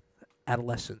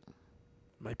 adolescent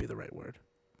might be the right word.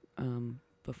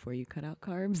 Before you cut out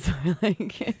carbs,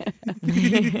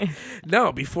 like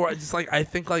No, before I just I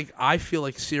think I feel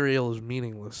like cereal is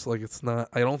meaningless. Like it's not.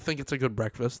 I don't think it's a good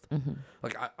breakfast. Mhm.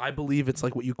 Like I believe it's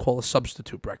like what you call a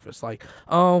substitute breakfast. Like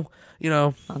oh, you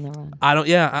know, On the run. I don't.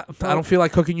 Yeah, I don't feel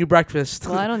like cooking you breakfast.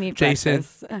 well, I don't eat Jason.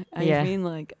 breakfast. I Yeah. mean,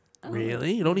 like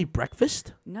Really? You don't eat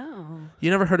breakfast? No.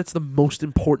 You never heard it's the most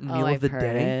important meal I've of the heard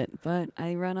day? it, but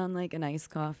I run on like an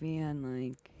iced coffee and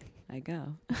like I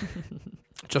go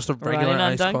Just a Running regular on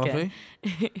iced Dunkin'.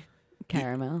 coffee?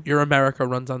 caramel. Your America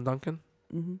runs on Dunkin'?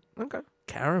 Mm-hmm. Okay.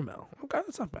 Caramel. Okay,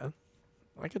 that's not bad.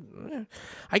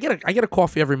 I get a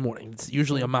coffee every morning. It's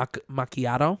usually a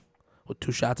macchiato with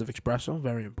 2 shots of espresso.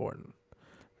 Very important.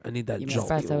 I need that You jolt.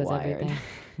 must be Espresso is wired. everything.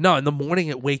 No, in the morning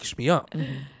it wakes me up.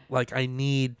 Mhm. Like I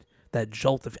need that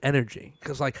jolt of energy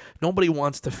because like nobody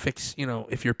wants to fix. You know,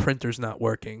 if your printer's not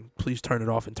working, please turn it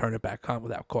off and turn it back on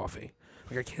without coffee.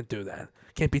 Like I can't do that.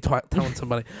 Can't be telling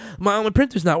somebody my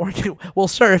printer's not working. Well,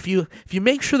 sir, if you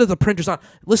make sure that the printer's on,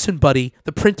 listen, buddy,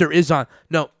 the printer is on.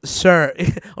 No, sir,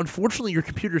 unfortunately, your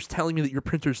computer's telling me that your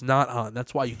printer's not on.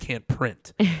 That's why you can't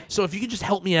print. So if you could just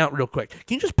help me out real quick,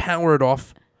 can you just power it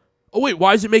off? Oh wait,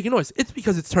 why is it making noise? It's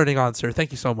because it's turning on, sir.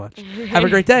 Thank you so much. Have a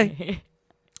great day.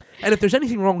 And if there's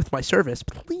anything wrong with my service,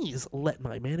 please let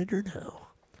my manager know.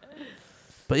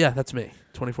 But yeah, that's me,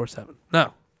 24/7.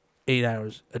 No, 8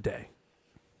 hours a day.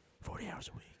 40 hours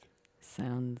a week.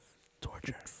 Sounds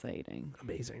Torture. exciting.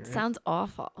 Amazing, right? Sounds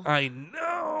awful. I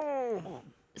know.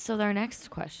 So our next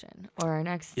question, or our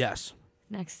next Yes.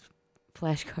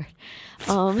 flashcard.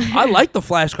 I like the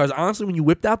flashcards. Honestly, when you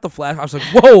whipped out the flash, I was like,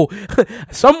 whoa,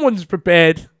 someone's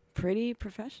prepared. Pretty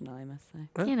professional, I must say.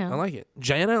 Yeah, You know. I like it.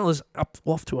 JNL is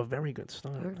off to a very good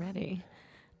We're start. ready.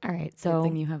 All right. Good So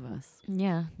thing you have us.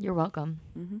 yeah, you're welcome.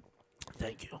 Hmm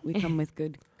Thank you. We come with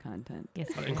good content. Yes.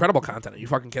 we do. Incredible content. Are you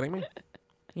fucking kidding me?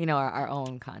 You know, our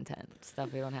own content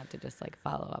stuff. We don't have to just like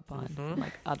follow up on from,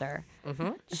 like other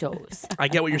shows. I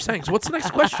get what you're saying. So what's the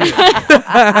next question?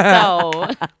 So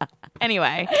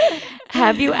anyway,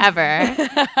 have you ever?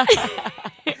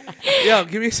 Yo,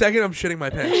 give me a second. I'm shitting my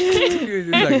pants. Give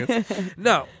me 2 seconds.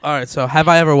 No. All right. So have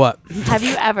I ever what? Have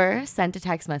you ever sent a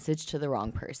text message to the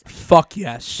wrong person? Fuck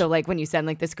yes. So like when you send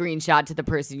like the screenshot to the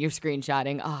person you're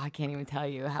screenshotting, oh, I can't even tell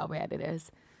you how bad it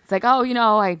is. It's like, oh,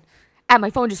 my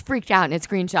phone just freaked out and it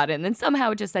screenshotted it and then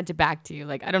somehow it just sent it back to you.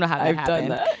 Like, I don't know how that I've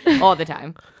done happened. All the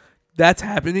time. That's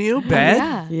happened to you?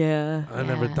 Bad? Yeah. Yeah. I've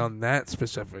never Yeah. done that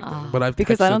specific thing, Oh. but I've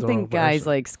Because texted I don't the wrong think guys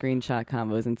person. like screenshot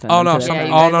combos and send Oh them no! to Yeah, their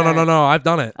you Oh guys no! are- No! I've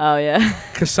done it. Oh yeah.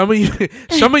 Cause some of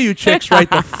you chicks write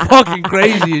the fucking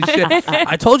craziest shit.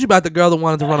 I told you about the girl that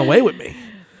wanted to run away with me.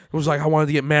 It was like I wanted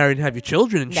to get married and have your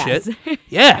children and Yes. shit.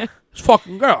 Yeah, this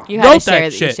fucking girl You wrote had to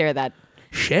that shit. share that.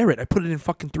 Share it. I put it in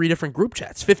fucking 3 different group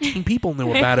chats. 15 people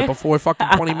knew about it before fucking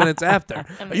 20 minutes after.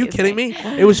 Are you kidding me?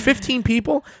 It was 15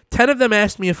 people. 10 of them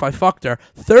asked me if I fucked her.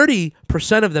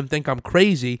 30% of them think I'm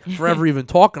crazy for ever even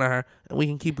talking to her. And we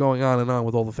can keep going on and on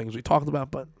with all the things we talked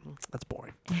about, but that's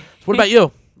boring. So what about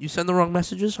you? You send the wrong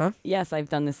messages, huh? Yes, I've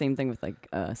done the same thing with like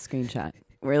a screenshot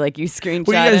where like you screenshot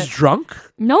Were you guys it. drunk?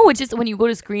 No, it's just when you go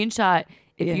to screenshot,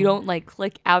 if Yeah. you don't like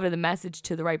click out of the message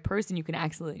to the right person, you can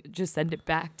accidentally just send it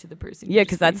back to the person. you Yeah, just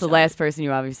because that's the screenshot. last person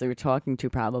you obviously were talking to,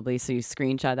 probably. So you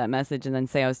screenshot that message and then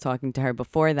say I was talking to her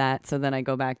before that. So then I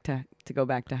go back to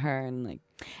her and like.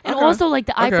 And Okay. also, like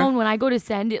the Okay. iPhone, when I go to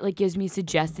send, it like gives me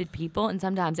suggested people, and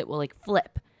sometimes it will like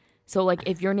flip. So like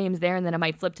if your name's there, and then it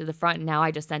might flip to the front, and now I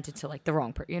just sent it to like the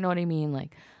wrong person. You know what I mean?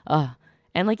 Like,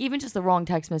 and like even just the wrong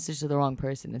text message to the wrong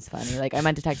person is funny. Like I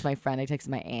meant to text my friend, I texted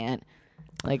my aunt.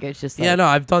 Like it's just like, Yeah, no,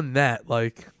 I've done that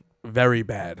like very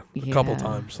bad a couple Yeah.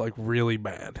 times, like really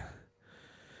bad.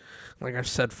 Like I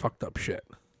said fucked up shit.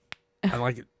 I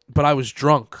like it, but I was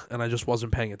drunk and I just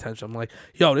wasn't paying attention. I'm like,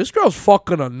 yo, this girl's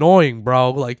fucking annoying,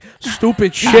 bro. Like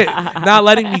stupid shit, not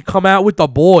letting me come out with the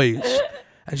boys.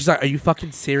 And she's like, are you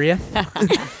fucking serious?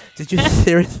 Did you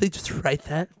seriously just write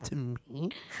that to me?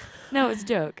 no, it's a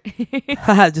joke.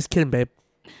 Haha, just kidding, babe.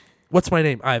 What's my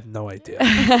name? I have no idea.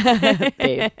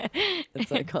 Babe. That's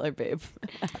what I call her, babe.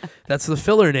 That's the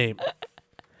filler name.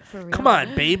 For real. Come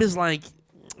on, babe is like,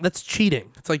 that's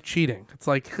cheating. It's like cheating. It's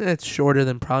like, it's shorter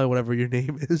than probably whatever your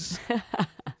name is.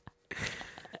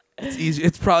 It's easy.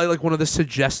 It's probably like one of the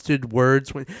suggested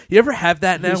words. When you ever have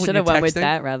that now You when should you're have went with texting?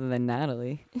 that rather than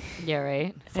Natalie. Yeah,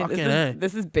 right. Hey, Fucking A.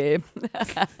 this is babe.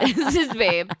 This is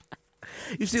babe.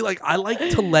 You see, like, I like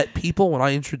to let people, when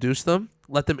I introduce them,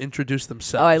 let them introduce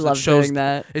themselves. Oh, I It love shows, doing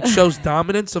that. It shows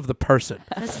dominance of the person.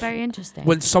 That's very interesting.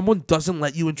 When someone doesn't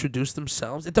let you introduce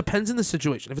themselves, it depends on the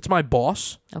situation. If it's my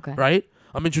boss, okay. right?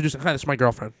 I'm introducing, hi, this is my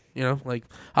girlfriend, you know, like,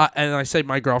 and I say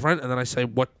my girlfriend, and then I say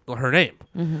what her name.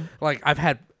 Mm-hmm. Like, I've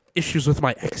had issues with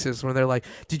my exes when they're like,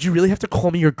 did you really have to call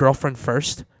me your girlfriend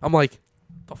first? I'm like,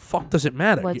 the fuck does it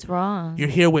matter? What's wrong? You're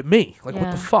here with me. Like,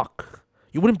 what the Yeah. fuck?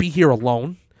 You wouldn't be here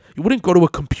alone. You wouldn't go to a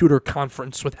computer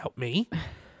conference without me.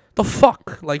 The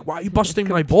fuck? Like, why are you busting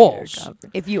my balls?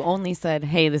 If you only said,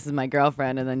 "Hey, this is my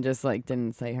girlfriend," and then just like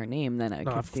didn't say her name, then I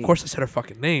No, could of see, course I said her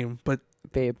fucking name, but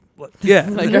babe. yeah.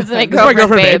 My This is my This is my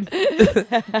girlfriend,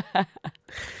 girlfriend, babe.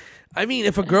 I mean,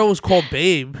 if a girl was called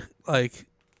Babe, like,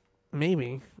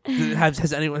 maybe. Have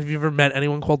you ever met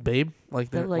anyone called Babe? Like,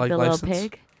 The, their, like like the little license?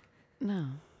 pig. No,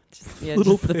 just, yeah,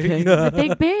 Little just the pig. pig. The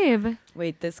big babe.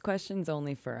 Wait, this question's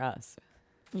only for us.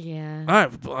 Yeah. All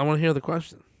right, I want to hear the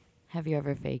question. Have you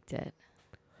ever faked it?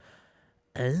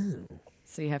 Oh.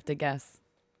 So you have to guess.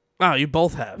 Oh, you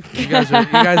both have. You guys are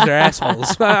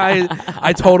assholes.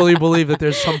 I totally believe that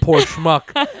there's some poor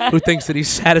schmuck who thinks that he's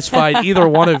satisfied either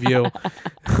one of you,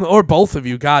 or both of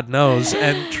you. God knows.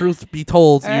 And truth be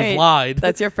told, All you've right. lied.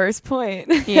 That's your first point.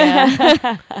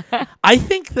 Yeah. I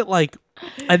think that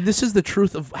and this is the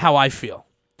truth of how I feel.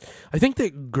 I think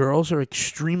that girls are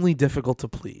extremely difficult to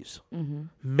please. Mm-hmm.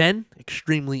 Men,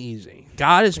 extremely easy.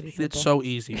 God has Pretty made it simple. so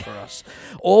easy for us.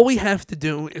 All we have to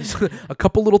do is a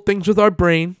couple little things with our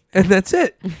brain, and that's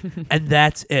it. And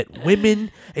that's it.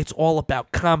 Women, it's all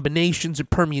about combinations and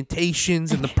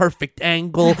permutations and the perfect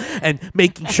angle and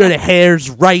making sure the hair's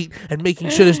right and making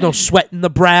sure there's no sweat in the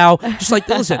brow. Just like,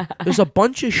 listen, there's a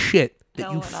bunch of shit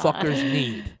that you fuckers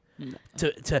need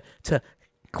to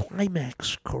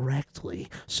climax correctly.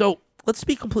 So let's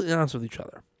be completely honest with each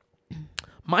other.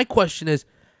 My question is,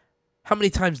 how many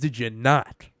times did you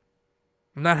not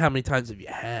how many times have you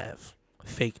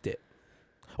faked it?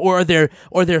 Or are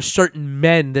there certain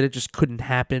men that it just couldn't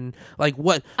happen? Like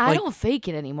what? I Like, don't fake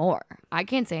it anymore. I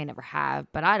can't say I never have,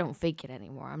 but I don't fake it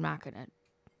anymore.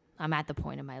 I'm at the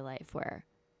point in my life where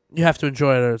you have to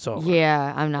enjoy it or it's over.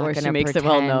 yeah, I'm not Or gonna she makes pretend. it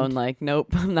well known, like, nope,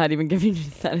 I'm not even giving you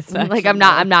satisfaction. Like I'm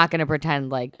not gonna pretend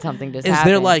like something just Is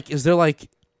happened. there like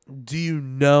do you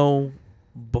know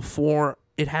before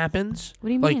it happens? What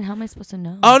do you like- mean? How am I supposed to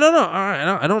know? Oh no. All right.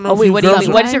 I don't know. Oh if wait, you what do you girls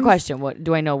mean? are- What's your Sometimes- question? What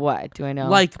do I know? What do I know?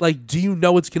 Like do you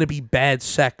know it's gonna be bad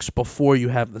sex before you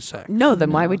have the sex? No,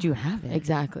 then why No. would you have it?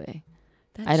 exactly.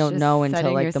 That's I don't just know until,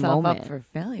 setting like, the yourself moment. up for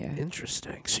failure.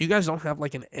 Interesting. So you guys don't have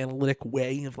like an analytic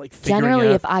way of like figuring Generally,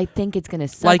 out. if I think it's gonna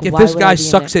suck, Like if why this would guy I be in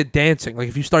sucks it? at dancing, like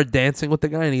if you start dancing with the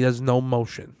guy and he has no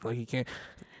motion, like he can't.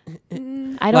 I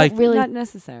don't like- really. Not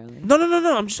necessarily. No.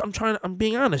 I'm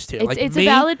being honest here. It's, like it's me, a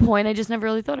valid point. I just never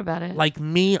really thought about it. Like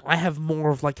me, I have more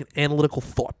of like an analytical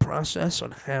thought process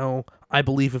on how I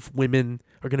believe if women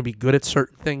are going to be good at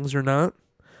certain things or not.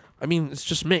 I mean, it's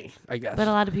just me, I guess. But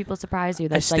a lot of people surprise you.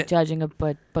 That's sta- like judging a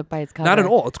book by its cover. Not at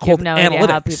all. It's You have called no idea how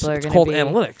analytics. people are It's gonna called be.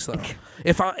 analytics, though.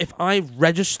 If I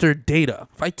register data,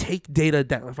 if I take data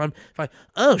down,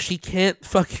 she can't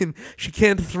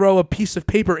throw a piece of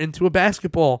paper into a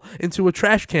basketball, into a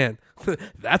trash can.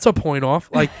 That's a point off.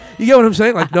 Like, you get what I'm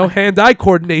saying? Like, no hand-eye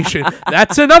coordination.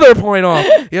 That's another point off.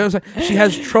 You know what I'm saying? She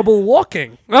has trouble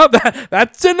walking. Oh,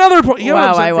 that's another point. You know what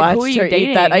I'm Wow, I saying? who are watched you her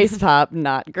eat that dating? ice pop.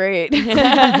 Not great. You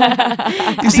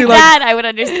See, see, like, that I would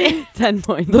understand. 10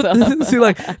 points up. see,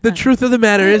 like, the truth of the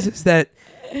matter is that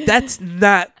that's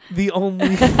not the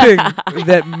only thing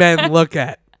that men look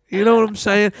at. You know what I'm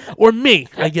saying? Or me,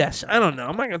 I guess. I don't know.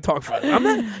 I'm not going to talk for I'm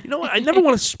not, you know what? I never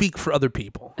want to speak for other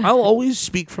people. I'll always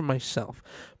speak for myself.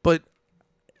 But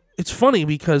it's funny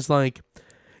because, like,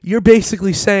 you're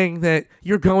basically saying that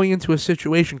you're going into a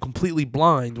situation completely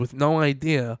blind with no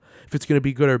idea if it's going to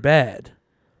be good or bad.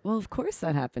 Well, of course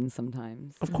that happens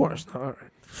sometimes. Of course. All right.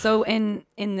 So in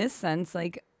this sense,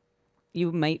 like,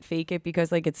 you might fake it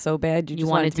because, like, it's so bad you just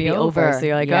want it to be over. So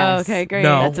you're like, Yes. oh, okay, great.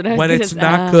 No, That's what I was when gonna it's say.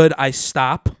 not good, I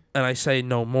stop and I say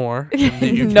no more. And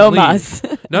then you can No leave. mas.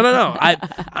 No.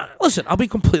 I listen, I'll be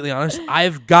completely honest.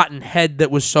 I've gotten head that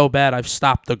was so bad I've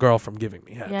stopped the girl from giving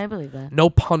me head. Yeah, I believe that. No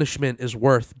punishment is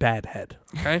worth bad head.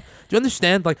 Okay? Do you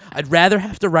understand? Like, I'd rather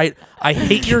have to write "I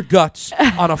hate your guts"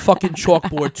 on a fucking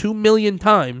chalkboard 2 million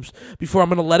times before I'm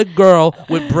gonna let a girl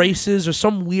with braces or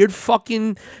some weird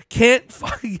fucking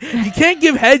you can't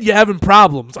give head. You're having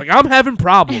problems. Like, I'm having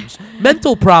problems,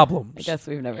 mental problems. I guess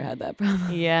we've never had that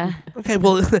problem. Yeah. Okay,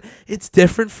 well, it's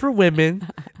different for women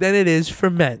than it is for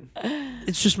men.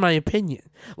 It's just my opinion.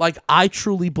 Like, I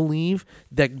truly believe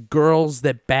that girls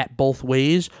that bat both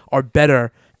ways are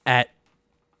better at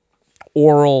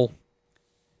oral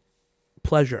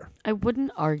pleasure. I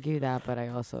wouldn't argue that, but I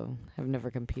also have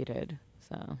never competed.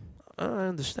 So I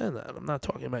understand that. I'm not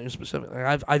talking about you specifically.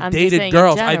 I've I'm just dated saying in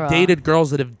girls. I've general. dated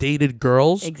girls that have dated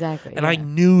girls. exactly. And I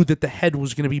knew that the head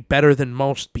was going to be better than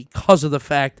most because of the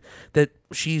fact that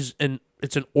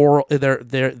it's an oral. They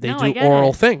No, I do get oral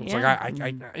it. things. Yeah. Like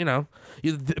I you know,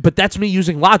 but that's me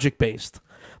using logic based.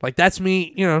 Like that's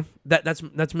me, you know,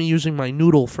 that's me using my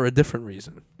noodle for a different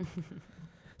reason.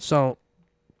 So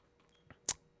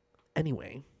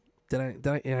anyway, did I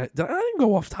didn't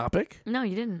go off topic? No,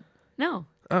 you didn't. No.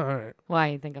 Oh, all right. Why?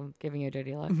 You think I'm giving you a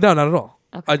dirty look? No, not at all.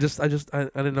 Okay. I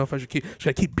didn't know if I should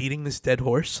I keep beating this dead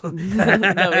horse? No, we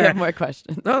have more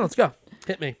questions. No, let's go.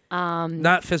 Hit me.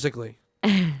 Not physically.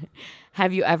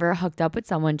 Have you ever hooked up with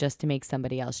someone just to make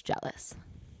somebody else jealous?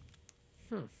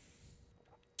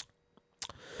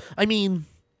 I mean,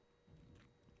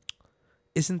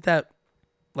 isn't that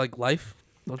like life?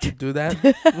 Don't you do that?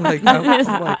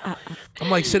 I'm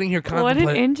like sitting here What an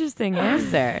contemplating. interesting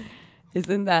answer.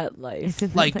 Isn't that life?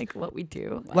 Isn't Like- that like what we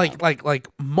do? Like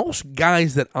most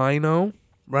guys that I know,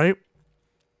 right?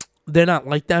 They're not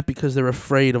like that because they're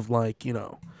afraid of like, you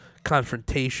know,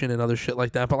 confrontation and other shit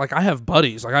like that. But like I have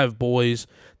buddies, like I have boys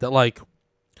that like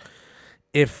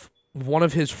if one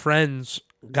of his friends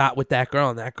got with that girl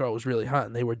and that girl was really hot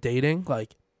and they were dating,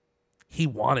 like he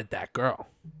wanted that girl.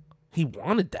 He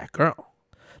wanted that girl.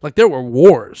 Like there were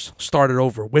wars started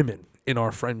over women in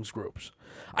our friends groups.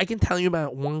 I can tell you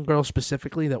about one girl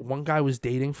specifically that one guy was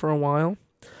dating for a while.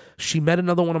 She met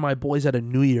another one of my boys at a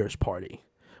New Year's party.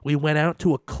 We went out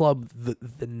to a club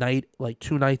the night, like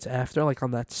 2 nights after, like on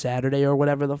that Saturday or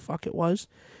whatever the fuck it was.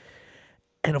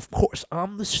 And of course,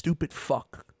 I'm the stupid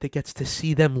fuck that gets to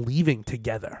see them leaving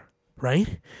together,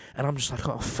 right? And I'm just like,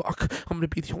 oh fuck, I'm gonna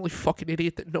be the only fucking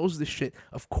idiot that knows this shit.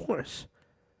 Of course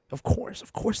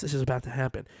this is about to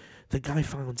happen. The guy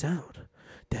finds out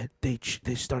that they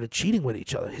started cheating with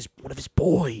each other. One of his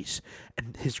boys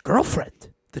and his girlfriend,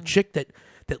 the chick that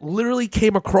literally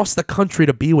came across the country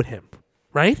to be with him,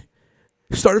 right?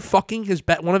 Started fucking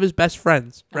one of his best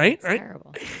friends, right? That's Right?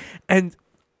 terrible. And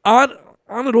on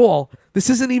it all, this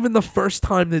isn't even the first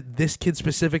time that this kid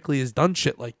specifically has done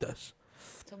shit like this.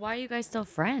 So why are you guys still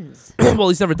friends? Well,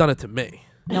 he's never done it to me.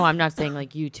 No, I'm not saying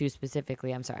like you two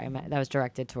specifically. I'm sorry. That was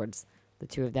directed towards the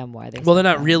two of them. Why they? Well, they're still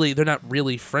not friends?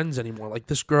 really friends anymore. Like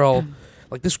this girl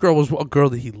was a girl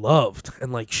that he loved,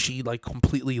 and like she like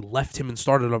completely left him and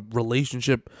started a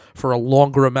relationship for a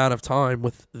longer amount of time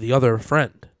with the other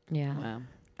friend. Yeah. Wow.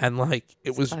 And like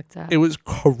it was fucked up.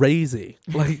 crazy.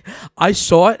 Like I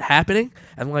saw it happening,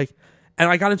 and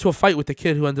I got into a fight with the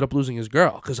kid who ended up losing his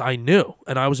girl because I knew,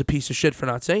 and I was a piece of shit for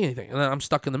not saying anything. And then I'm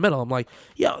stuck in the middle. I'm like,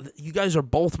 yo, you guys are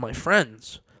both my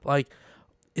friends. Like,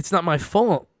 it's not my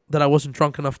fault that I wasn't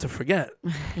drunk enough to forget.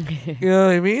 You know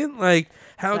what I mean? Like,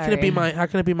 how can it be my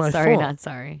sorry, fault? not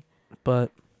sorry.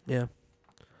 But yeah,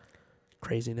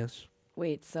 craziness.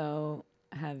 Wait, so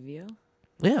have you,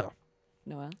 Yeah.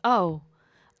 Noelle? Oh,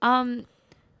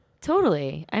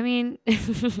 totally. I mean,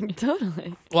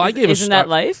 Totally. Well, I gave a Isn't that start.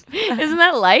 life? isn't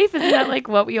that life? Isn't that like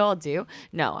what we all do?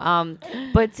 No.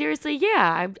 But seriously,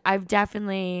 yeah, I've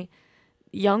definitely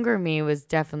younger me was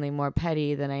definitely more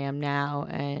petty than I am now,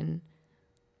 and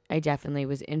I definitely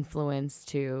was influenced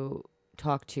to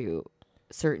talk to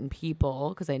certain people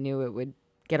because I knew it would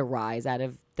get a rise out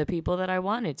of the people that I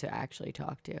wanted to actually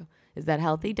talk to. Is that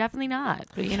healthy? Definitely not.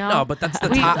 But you know, No, but that's the I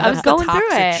was that's the going through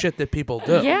toxic it. shit that people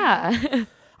do. yeah.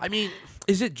 I mean,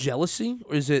 is it jealousy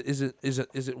or is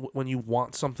it when you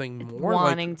want something more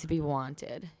Wanting to be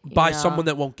wanted you by know? someone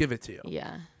that won't give it to you?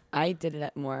 Yeah. I did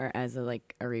it more as a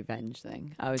revenge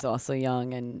thing. I was also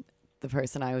young, and the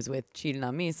person I was with cheated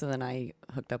on me, so then I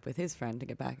hooked up with his friend to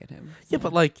get back at him. Yeah,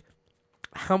 but like,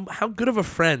 how good of a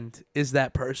friend is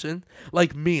that person?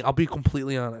 Like me, I'll be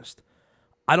completely honest.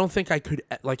 I don't think I could,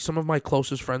 like, some of my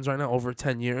closest friends right now, over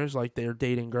 10 years, like, they're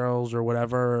dating girls or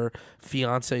whatever, or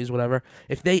fiancés, whatever.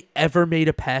 If they ever made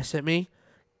a pass at me,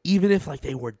 even if, like,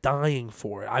 they were dying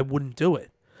for it, I wouldn't do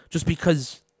it. Just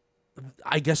because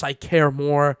I guess I care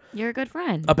more You're a good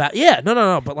friend. about, yeah,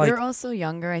 no, but, like, You're also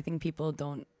younger. I think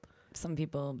some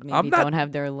people I'm maybe not- don't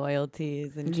have their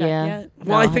loyalties in check Yeah. yet. well,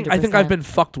 No, I think I've 100%. been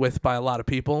fucked with by a lot of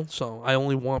people, so I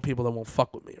only want people that won't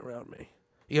fuck with me around me.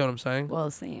 You know what I'm saying?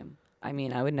 Well, same. I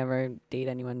mean, I would never date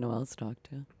anyone Noelle's talked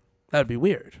to. That'd be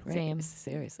weird. Right? Same.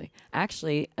 Seriously.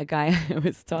 Actually, a guy I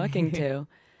was talking to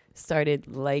started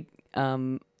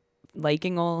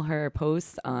liking all her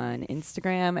posts on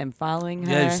Instagram and following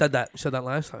her. Yeah, you said that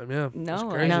last time. Yeah, No, It's I-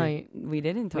 crazy. No, we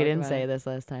didn't talk we didn't about say it. this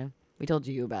last time. We told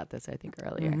you about this, I think,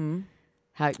 earlier. Mhm.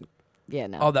 How? Yeah,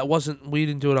 no, Oh, we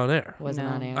didn't do it on air. wasn't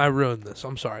No. on air. I ruined this.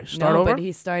 I'm sorry. Start No, over. but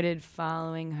he started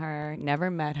following her. Never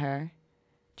met her.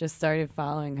 Just started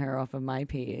following her off of my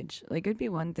page. Like, it'd be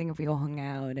one thing if we all hung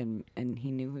out and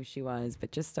he knew who she was,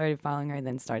 but just started following her,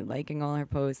 then started liking all her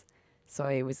posts. So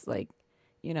I was like,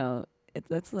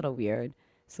 that's a little weird.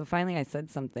 So finally I said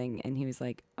something, and he was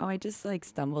like, oh, I just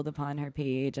stumbled upon her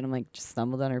page. And I'm like, just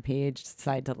stumbled on her page,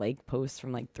 decided to like posts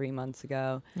from 3 months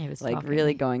ago, He was like stalking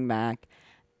really me. going back.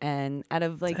 And out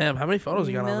of Damn, how many photos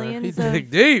you got on there? He millions of-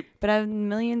 dig deep. But I have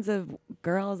millions of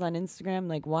girls on Instagram.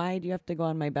 Like, why do you have to go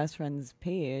on my best friend's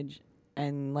page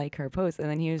and like her post? And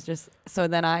then he was just, so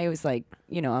then I was like,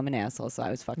 I'm an asshole. So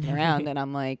I was fucking around, and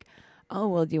I'm like, oh,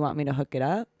 well, do you want me to hook it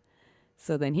up?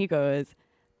 So then he goes,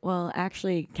 well,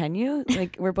 actually, can you?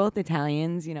 Like, we're both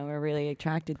Italians, we're really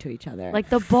attracted to each other. Like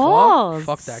the balls.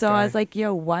 Fuck that so guy. I was like,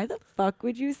 yo, why the fuck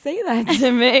would you say that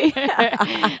to me?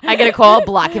 I get a call,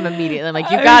 block him immediately. I'm like,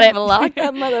 you got it. Block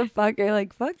that motherfucker.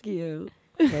 Like, fuck you.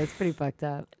 Yeah, it's pretty fucked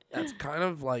up. That's kind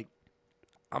of like,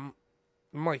 I'm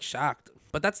like shocked.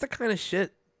 But that's the kind of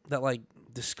shit that like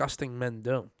disgusting men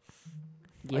do.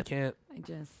 I Yep. can't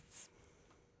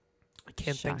I think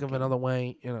of Shocking. another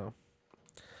way, you know.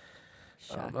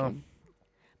 I don't know. Shocking.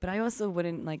 But I also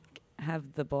wouldn't like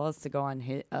have the balls to go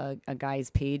on a guy's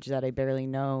page that I barely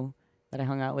know, that I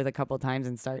hung out with a couple times,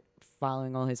 and start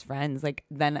following all his friends. Like,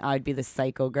 then I'd be the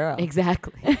psycho girl.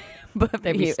 Exactly. But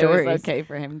There'd be it was stories. okay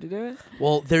for him to do it.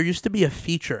 Well, there used to be a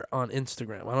feature on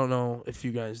Instagram. I don't know if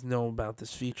you guys know about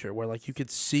this feature where like you could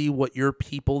see what your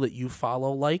people that you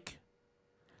follow like.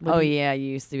 Oh yeah, you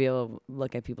used to be able to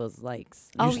look at people's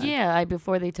likes. Oh Used to- yeah,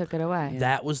 before they took it away. Yeah.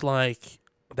 That was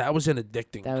an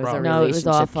addicting That was drug. a No, it was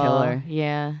relationship awful. killer.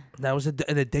 Yeah. That was an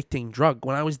addicting drug.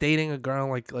 When I was dating a girl,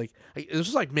 like this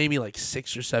was like maybe like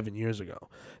 6 or 7 years ago.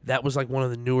 That was like one of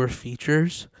the newer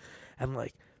features, and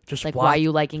like just Like, watch, why are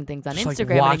you liking things on just, like, Instagram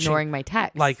and watching- ignoring my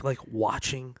text? like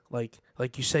watching like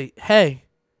you say hey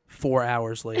 4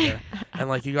 hours later, and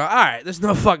like you go, all right, there's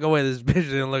no fucking way this bitch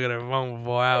didn't look at her phone for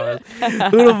 4 hours.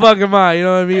 Who the fuck am I? You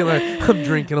know what I mean? Like I'm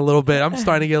drinking a little bit. I'm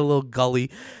starting to get a little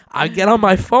gully. I get on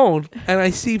my phone and I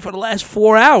see for the last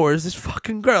 4 hours this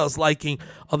fucking girl's liking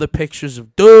other pictures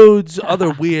of dudes, other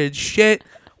weird shit.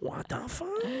 What the fuck?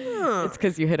 It's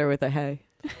because you hit her with a hey.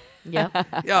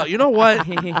 Yep. Yo, you know what?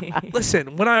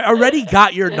 Listen, when I already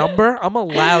got your number, I'm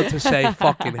allowed to say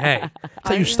fucking hey.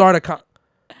 So you start a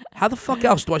how the fuck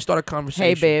else do I start a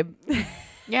conversation? Hey babe.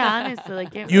 Yeah, honestly,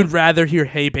 like You'd rather hear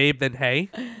hey babe than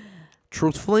hey?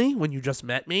 Truthfully, when you just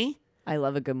met me, I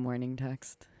love a good morning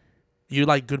text. you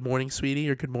like good morning, sweetie,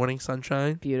 or good morning,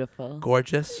 sunshine? Beautiful.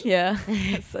 Gorgeous. Yeah.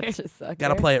 Such a sucker.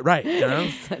 Gotta play it right, you know?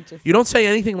 Such a You don't say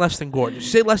anything less than gorgeous. You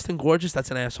say less than gorgeous,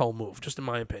 that's an asshole move, just in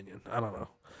my opinion. I don't know.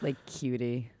 like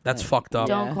cutie. That's Like, fucked up.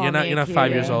 Don't call You're not me you're a not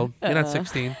 5 years cutie. old. You're not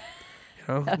 16.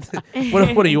 You know?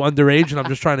 what are you, underage and I'm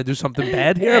just trying to do something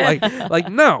bad here? Like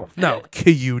no,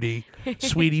 cutie.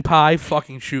 Sweetie pie,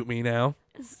 fucking shoot me now.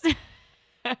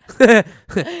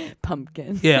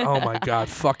 pumpkin. Yeah, oh my god,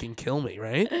 fucking kill me,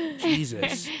 right?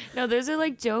 Jesus. No, those are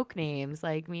like joke names.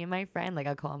 Like me and my friend, like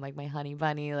I'll call him like my honey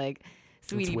bunny, like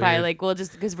sweetie pie. weird. Like, well,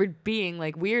 just because we're being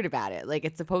like weird about it. Like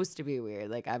it's supposed to be weird.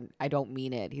 Like I don't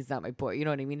mean it. He's not my boy. You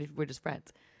know what I mean? We're just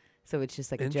friends. So it's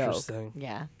just like a joke. Interesting.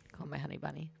 Yeah. Call him my honey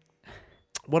bunny.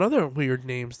 What other weird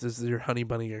names does your honey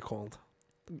bunny get called?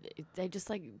 I just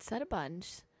like said a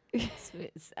bunch.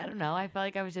 I don't know. I felt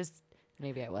like I was just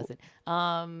maybe I wasn't.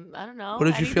 I don't know. What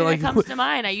did you feel Anything like- that comes to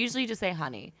mind? I usually just say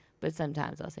honey, but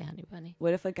sometimes I'll say honey bunny.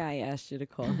 What if a guy asked you to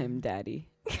call him daddy?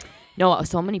 No,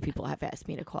 so many people have asked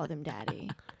me to call them daddy.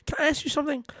 Can I ask you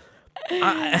something?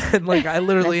 I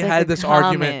literally That's, like, had a this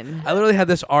argument. common- I literally had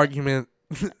this argument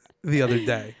the other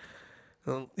day,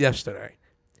 yesterday.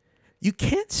 You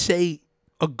can't say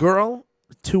a girl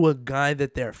to a guy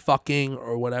that they're fucking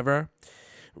or whatever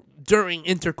during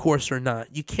intercourse or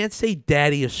not. You can't say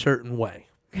daddy a certain way.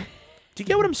 Do you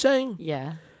get what I'm saying?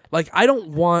 Yeah. Like I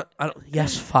don't.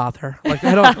 Yes, father. Like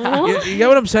I don't. you get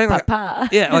what I'm saying? Like, Papa.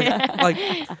 yeah.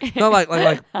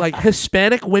 Like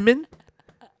Hispanic women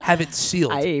have it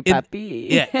sealed. Ay, in- papi.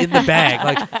 Yeah, in the bag.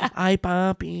 Like, ay,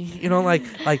 papi. You know, like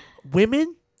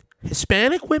women,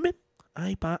 Hispanic women,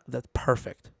 ay, papi. That's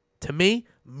perfect. To me,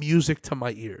 music to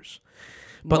my ears.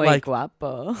 But Muy like,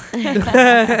 guapo.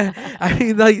 I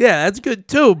mean, like, yeah, that's good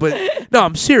too. But no,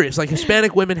 I'm serious. Like,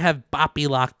 Hispanic women have papi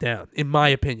locked down, in my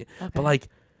opinion. But like,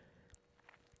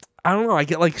 I don't know. I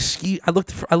get like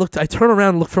I turn around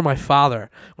and look for my father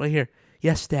when I hear,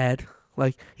 yes, dad.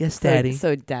 Like, yes, daddy.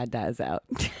 So dada's out.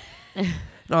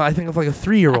 No, I think of like a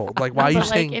 3-year-old. Like, why are you But,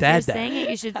 saying like, dad, if you're dad? saying it,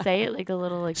 you should say it like a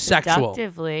little like Sexual,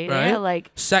 seductively. right? Yeah, like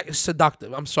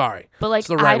Seductive. I'm sorry. but like It's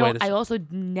the right I way don't to I say- also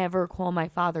never call my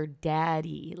father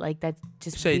daddy. Like that's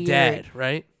just Say weird. dad,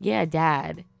 right? Yeah,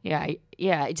 dad. Yeah,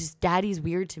 it just daddy's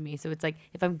weird to me. So it's like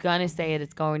if I'm gonna say it,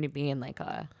 it's going to be in like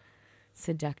a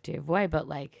seductive way. But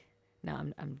like,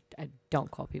 no, I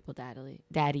don't call people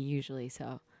daddy usually.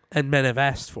 So And men have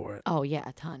asked for it. oh yeah,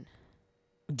 a ton.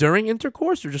 During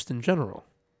intercourse or just in general?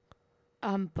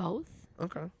 Both.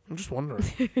 Okay. I'm just wondering.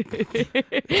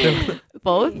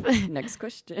 Both. Next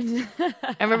question.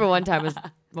 I remember one time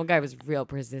one guy was real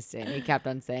persistent. He kept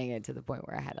on saying it to the point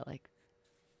where I had to like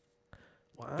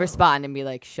Wow. respond and be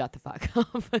like, "Shut the fuck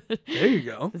up. There you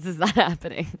go. This is not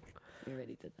happening." We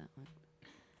already did that one.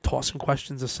 Tossing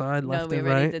questions aside, No, left we and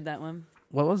already right. did that one.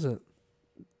 What was it?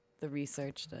 The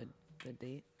research, the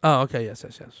date. Oh, okay. Yes.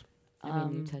 I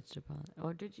mean, you touched upon.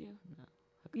 Or did you? No.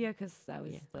 Yeah, because that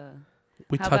was Yeah. the.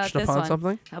 We How about touched this upon one?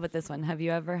 something. How about this one? Have you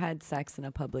ever had sex in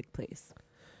a public place?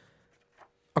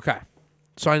 Okay.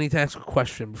 So I need to ask a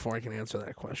question before I can answer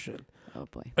that question. Oh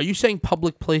boy. Are you saying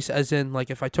public place as in like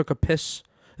if I took a piss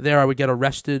there I would get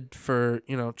arrested for,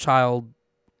 child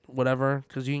whatever,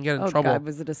 because you can get in Oh trouble. God,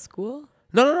 was it a school?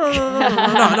 No.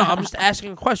 I'm just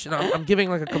asking a question. I'm giving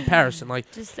like a comparison,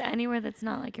 like Just anywhere that's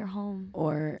not like your home.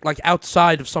 Or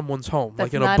outside of someone's home,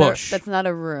 like that's in a not bush. that's not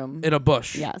a room. In a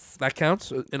bush. Yes. That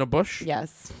counts in a bush.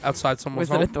 Yes. Outside someone's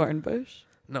Was home. it a thorn bush?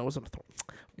 No, it wasn't a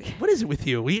thorn. What is it with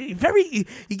you? You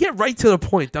get right to the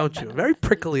point, don't you? Very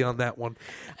prickly on that one.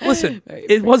 Listen, Very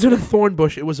it wasn't a thorn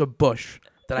bush. It was a bush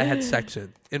that I had sex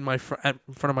in in front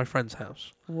of my friend's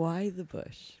house. Why the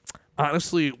bush?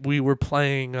 Honestly, we were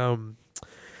playing.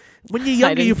 When you're Hide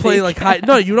younger, and you play seek. like hide.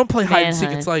 No, you don't play hide and seek.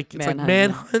 Manhunt. It's like Manhunt.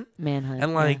 manhunt, Manhunt.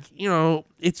 and like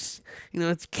it's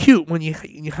it's cute when you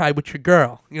hide with your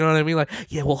girl. You know what I mean? Like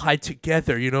we'll hide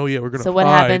together. We're gonna. So what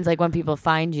hide. happens like when people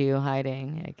find you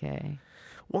hiding? Okay.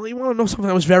 Well, you want to know something?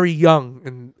 I was very young,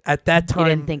 and at that You time,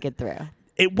 didn't think it through.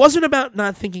 it wasn't about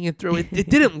not thinking it through. It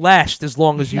didn't last as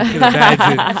long as you can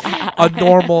imagine. A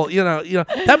normal,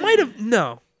 that might have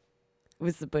no.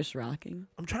 Was the bush rocking?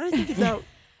 I'm trying to think if that.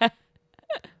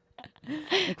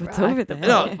 Like, what's Rock over the the bush?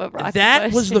 No, But rock that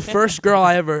bush. was the first girl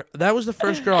I ever. That was the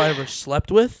first girl I ever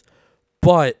slept with,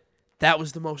 but that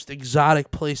was the most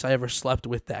exotic place I ever slept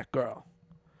with that girl,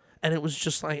 and it was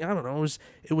just like I don't know.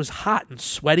 It was hot and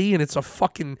sweaty, and it's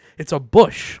a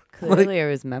bush. Clearly, it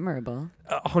was memorable.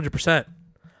 100%.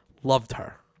 Loved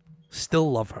her,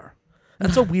 still love her.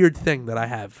 That's a weird thing that I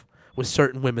have with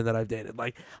certain women that I've dated.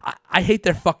 Like I hate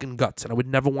their fucking guts, and I would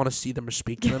never want to see them or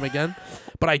speak to them again.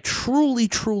 But I truly,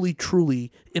 truly,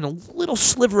 truly, in a little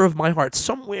sliver of my heart,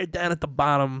 somewhere down at the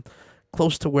bottom,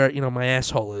 close to where my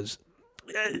asshole is,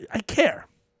 I care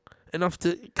enough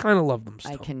to kind of love them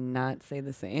still. I cannot say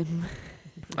the same.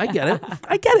 I get it.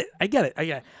 I get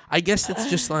it. I guess it's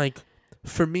just like,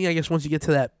 for me, I guess once you get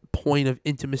to that point of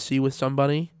intimacy with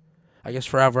somebody, I guess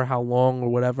forever, how long or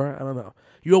whatever, I don't know.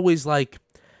 You always like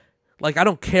I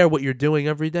don't care what you're doing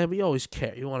every day, but you always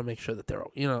care. You want to make sure that they're,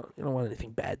 you don't want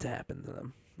anything bad to happen to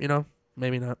them.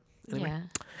 Maybe not. Anyway, Yeah.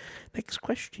 next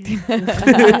question.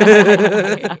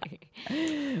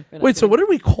 Wait, so what did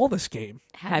we call this game?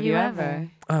 Have you ever?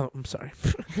 Oh, I'm sorry.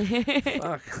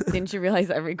 Fuck. Didn't you realize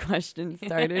every question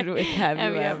started with "Have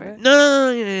you ever?"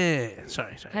 No, yeah.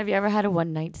 Sorry. Have you ever had a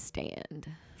one night stand?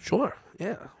 Sure,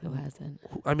 yeah. Who hasn't?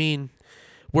 I mean,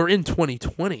 we're in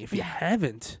 2020. If you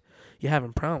haven't, you're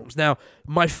having problems. Now,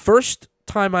 my first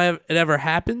time it ever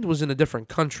happened was in a different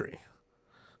country,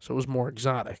 so it was more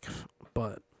exotic.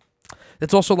 But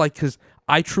it's also like, because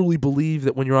I truly believe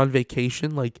that when you're on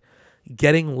vacation, like,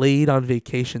 getting laid on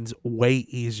vacation's way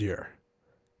easier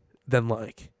than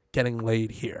like getting laid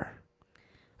here.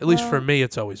 At least for Well, me,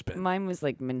 it's always been. Mine was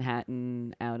like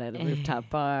Manhattan, out at a rooftop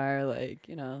bar, like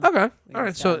Okay, all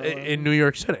right. So South in New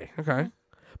York City, okay,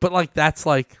 but like that's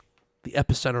like the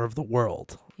epicenter of the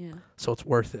world, Yeah. so it's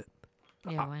worth it.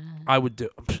 Yeah, why not? I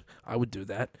would do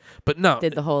that, but no.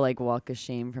 Did the whole like walk of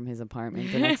shame from his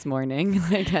apartment the next morning.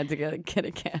 Like had to get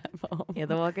a cab home. Yeah,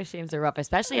 the walk of shames are rough,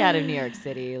 especially out of New York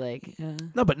City. Like, Yeah.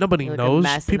 No, but nobody You look a knows.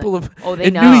 mess in People the- have oh, they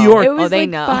in know. New York. It was they like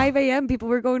know. 5 a.m. People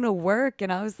were going to work,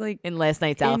 and I was like In last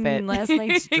night's outfit. in last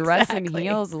night's dress and Exactly.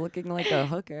 heels, looking like a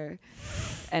hooker.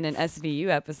 And an SVU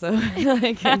episode,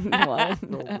 like in one.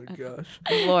 Oh my gosh.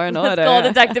 Law and Let's Order. call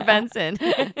Detective Benson.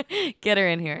 Get her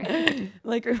in here.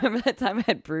 Like, remember that time I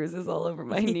had bruises all over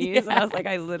my knees, and I was like,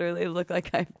 I literally look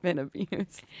like I've been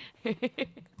abused.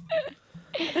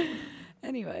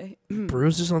 Anyway,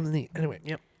 Bruises on the knee. Anyway,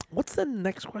 yep. What's the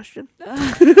next question?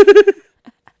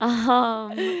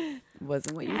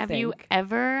 wasn't what you Have think. you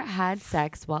ever had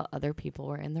sex while other people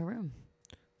were in the room?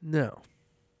 No.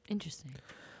 Interesting.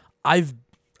 I've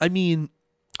been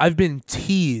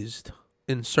teased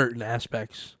in certain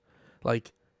aspects,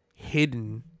 like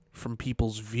hidden from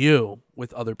people's view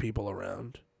with other people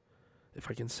around, if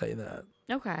I can say that.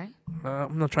 Okay.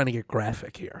 I'm not trying to get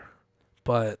graphic here,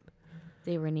 but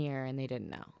They were near and they didn't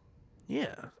know.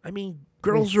 yeah, I mean,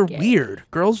 girls are Risque. weird.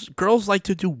 Girls like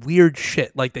to do weird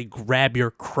shit, like they grab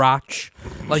your crotch,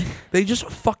 like they just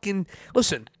fucking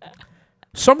listen.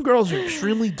 Some girls are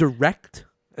extremely direct,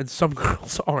 and some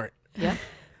girls aren't. Yep.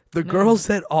 The No. girls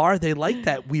that are, they like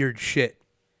that weird shit.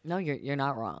 No, you're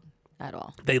not wrong at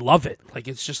all. They love it. Like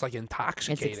it's just like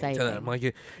intoxicating to exciting. them.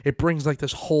 Like it brings like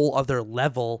this whole other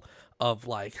level of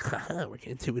like, haha, we're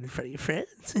gonna do it in front of your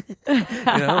friends. Like,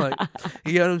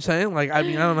 you know what I'm saying? Like, I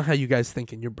mean, I don't know how you guys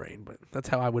think in your brain, but that's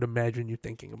how I would imagine you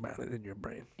thinking about it in your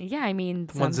brain. Yeah, I mean,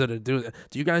 The ones that are doing that.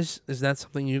 Do you guys? Is that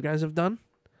something you guys have done?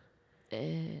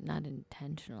 not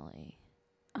intentionally.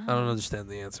 I don't understand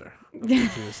the answer. I'm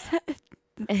confused.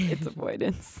 It's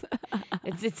avoidance.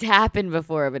 It's happened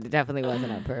before, but it definitely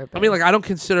wasn't on purpose. I mean, like, I don't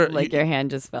consider Like your hand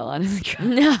just fell on his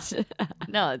no, crotch.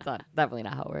 no, it's not definitely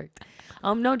not how it worked.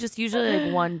 No, just usually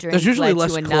like one drink there's usually led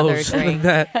less to another clothes than drink.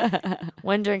 that.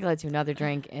 One drink led to another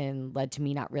drink and led to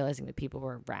me not realizing that people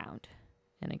were around.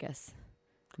 And I guess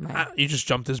You just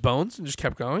jumped his bones and just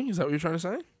kept going? Is that what you're trying to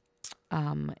say?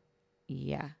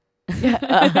 yeah.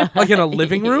 Like in a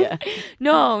living room? Yeah.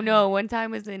 No, one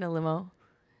time was in a limo.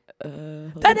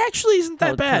 That actually isn't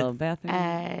that Hotel bad. bathroom.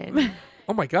 And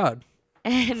Oh my God.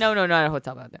 no, not a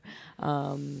hotel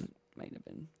bathroom. Might have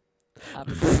been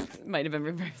opposite. Might have been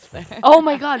reversed there. Oh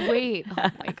my God, wait. Oh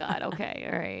my God, okay,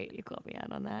 all right. You called me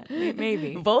out on that.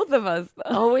 Maybe. Both of us, though.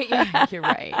 Oh wait, yeah, you're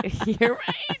right. You're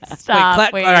right. Wait,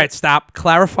 Stop. all right, stop.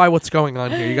 Clarify what's going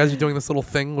on here. You guys are doing this little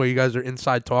thing where you guys are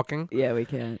inside talking. Yeah, we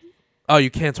can't. Oh, you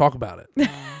can't talk about it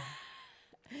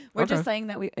We're Okay. just saying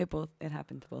that it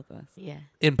happened to both of us. Yeah.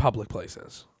 in public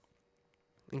places.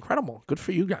 Incredible. Good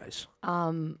for you guys.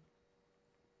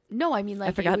 No, I mean,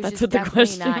 like, forgot it was that's just what the definitely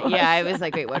question not, was. Yeah, I was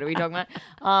like, wait, what are we talking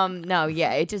about? No,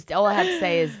 yeah, it just, all I have to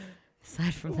say is,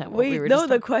 aside from that, what we were just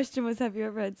the talking question was, have you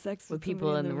ever had sex with with people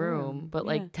somebody in the room, but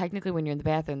like, Yeah. technically when you're in the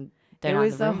bathroom, they're It not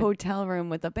was in the a room. hotel room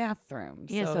with a bathroom.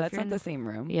 Yeah, so so if that's you're not in the the- same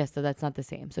room. Yeah, so that's not the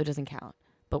same, so it doesn't count,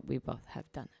 but we both have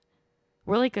done it.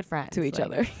 We're like good friends. To each like,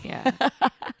 other. Yeah.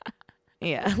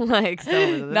 Yeah, like, so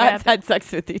was in the Not bathroom. had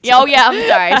sex with each Yeah, oh other. yeah, I'm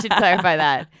sorry, I should clarify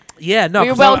that. Yeah, no. we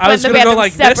were 'cause I both was in the gonna go bathroom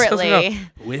like this. I was gonna separately.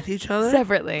 go, with each other?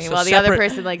 Separately, So while the other separate-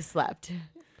 person like slept.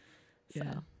 So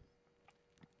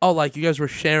Oh, like you guys were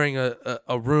sharing a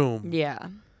room, yeah,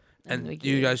 and we you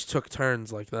gave- guys took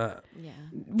turns like that. Yeah.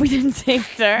 We didn't take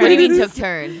turns. What do you mean took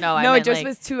turns? No, I No, meant it just like,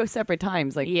 was two separate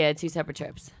times. Like, yeah, 2 separate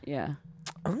trips. yeah.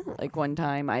 Oh. Like one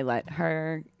time I let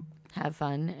her. Have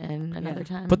fun, and another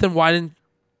time. But then why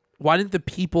didn't the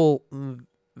people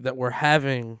that were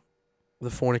having the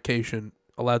fornication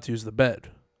allowed to use the bed?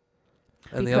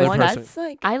 And the Because other Well, person. that's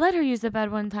like, I let her use the bed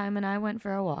one time, and I went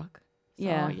for a walk. So,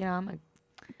 yeah. you know, I'm like,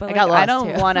 But I like, got I lost,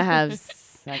 don't too. want to have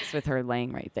sex with her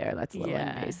laying right there. That's a little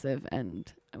Yeah. invasive, and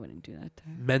I wouldn't do that to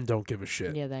her. Men don't give a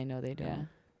shit. yeah, I know they do. Yeah.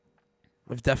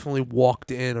 I've definitely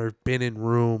walked in or been in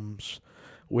rooms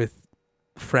with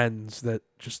friends that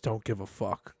just don't give a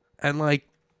fuck. And like,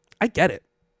 I get it.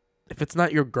 If it's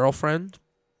not your girlfriend,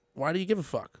 why do you give a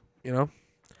fuck? You know?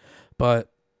 But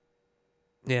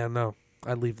yeah, no.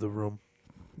 I leave the room.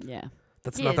 Yeah.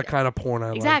 That's Yeah, not the kind of porn I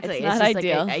like. Exactly. It's not just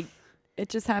ideal. Like, It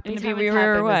just happened to be Anytime we it's were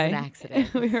happened was away. an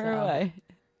accident, we were so. away.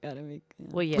 Gotta make.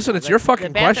 well, yeah. Listen, no, it's your fucking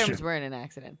the bathrooms question. weren't an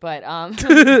accident, but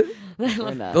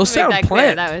We're not. Those Make sound that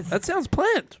clear, planned. that was- That sounds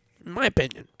planned, in my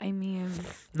opinion. I mean,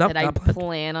 Nope, did I not planned.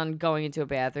 plan on going into a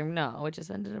bathroom? No, it just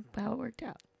ended up how it worked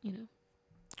out. You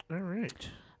know. All right.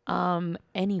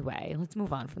 Anyway, let's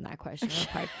move on from that question.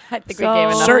 I think So- we gave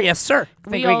enough. Sir, yes, sir. I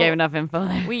think we we gave all- enough info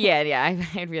there.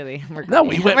 I really am regretting, No,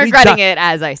 we went- I'm we regretting di- it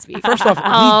as I speak. First off,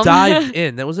 Um, we dived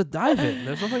in. There was a dive in.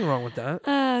 There's nothing wrong with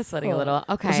that. Sweating a little.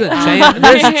 Okay. Listen,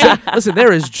 um, listen,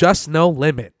 there is just no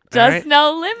limit. all just right?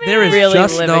 no limit. There is really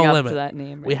just living no up limit. to that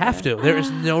name. We right have there. to. There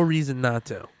is no reason not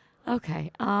to.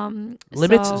 Okay.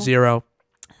 Limits so- 0.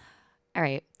 All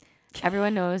right.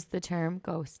 Everyone knows the term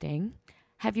ghosting.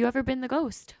 Have you ever been the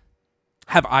ghost?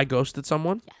 Have I ghosted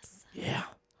someone? Yes. Yeah.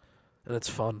 And it's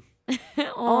fun.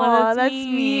 Oh, that's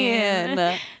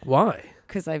mean. Why?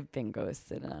 Because I've been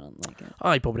ghosted and I don't like it.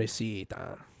 Ay,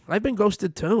 pobrecita. I've been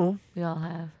ghosted too. We all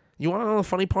have. You want to know the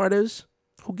funny part is?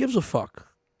 Who gives a fuck?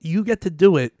 You get to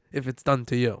do it if it's done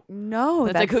to you. No,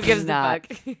 That's like, who gives not,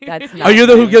 a fuck? That's Oh, not. you're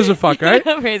the who gives a fuck, right?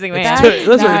 I'm raising my It's hand. That's two,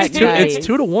 listen, not it's two, nice. it's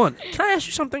 2 to 1. Can I ask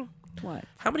you something? What?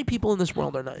 How many people in this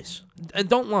world are nice? And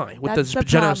don't lie with That's the the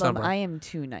generous problem. number. I am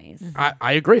too nice.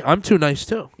 I agree. I'm too nice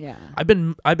too. Yeah. I've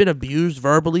been abused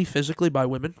verbally, physically by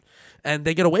women, and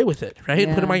they get away with it, right?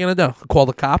 What am Yeah. I gonna do? Call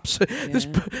the cops? This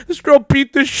Yeah. this girl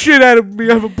beat the shit out of me.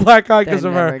 I have a black eye They're because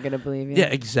of never her. gonna believe you. Yeah,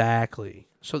 exactly.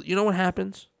 So you know what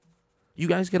happens? You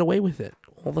guys get away with it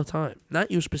all the time.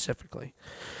 Not you specifically,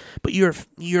 but your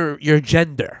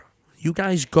gender. You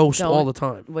guys ghost Don't- all the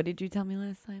time. What did you tell me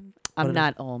last time? What I'm did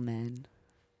not all men.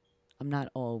 I'm not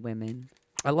all women.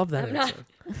 I love that I'm not- answer.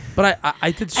 But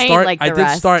I did I ain't start. like the I did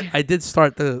rest. start. I did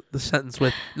start the sentence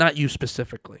with not you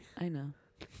specifically. I know.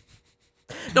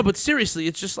 No, but seriously,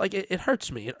 it's just like it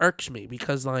hurts me. It irks me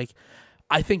because like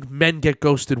I think men get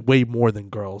ghosted way more than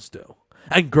girls do,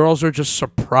 and girls are just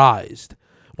surprised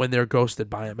when they're ghosted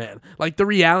by a man. Like the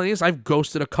reality is, I've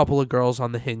ghosted a couple of girls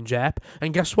on the Hinge app,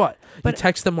 and guess what? But- you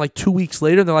text them like 2 weeks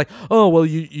later, and they're like, "Oh, well,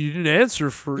 you didn't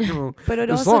answer for But it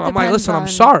this also long." I'm like, depends "Listen, I'm on-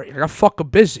 sorry. I got fucking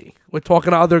busy. We're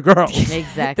talking to other girls."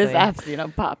 Exactly. This app's,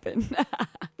 popping.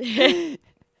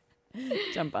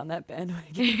 Jump on that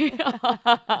bandwagon.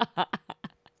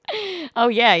 Oh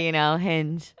yeah,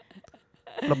 Hinge.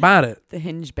 What about it? The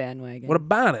Hinge bandwagon. What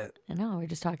about it? I know. We're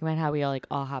just talking about how we all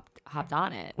hopped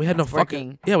on it. We had no It's fucking.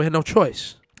 working. Yeah, we had no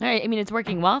choice. All right. I mean, it's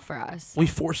working well for us. We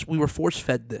were force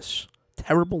fed this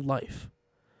terrible life.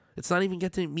 It's not even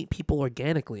getting to meet people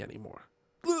organically anymore.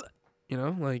 You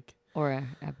know, like Or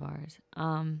at bars.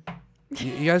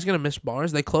 you guys gonna miss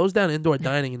bars? They closed down indoor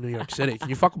dining in New York City. Can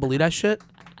you fucking believe that shit?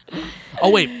 Oh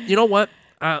wait, you know what?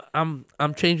 I'm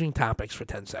changing topics for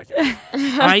 10 seconds.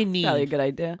 I Probably a need good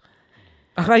idea.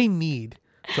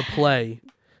 to play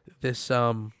this.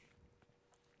 I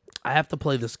have to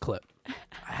play this clip.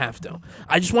 I have to.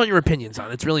 I just want your opinions on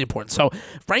it. It's really important. So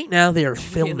right now they are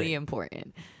filming. Really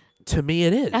important. To me,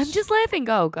 it is. I'm just laughing.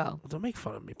 Go. Don't make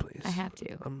fun of me, please. I have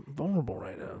to. I'm vulnerable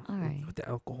right now. All right. With the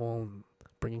alcohol and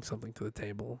bringing something to the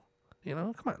table. You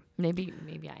know, come on. Maybe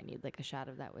I need like a shot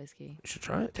of that whiskey. You should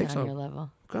try it. Get Take on your some.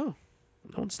 level. Go.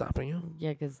 No one's stopping you.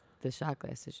 Yeah, because the shot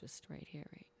glass is just right here,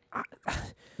 right?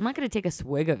 I'm not gonna take a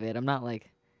swig of it. I'm not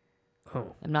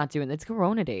doing. It's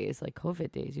Corona days, like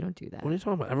COVID days. You don't do that. What are you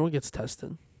talking about? Everyone gets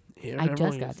tested. Here, I just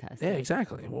everyone got gets- tested. Yeah,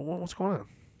 exactly. What's going on?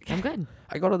 I'm good.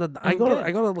 I go to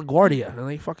LaGuardia and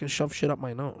they fucking shove shit up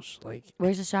my nose. Like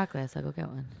Where's the shot glass? I'll go get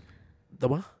one. the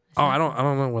what? Oh, I don't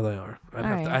know where they are.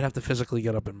 Alright. I'd have to physically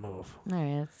get up and move. All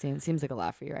right, that seems like a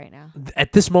lot for you right now.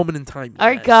 At this moment in time. All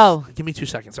right, yes. go. Give me 2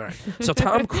 seconds. All right. So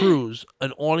Tom Cruise,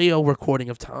 an audio recording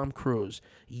of Tom Cruise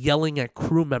yelling at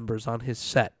crew members on his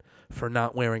set for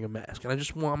not wearing a mask. And I'm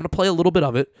going to play a little bit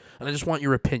of it, and I just want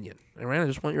your opinion. All right? I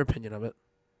just want your opinion of it.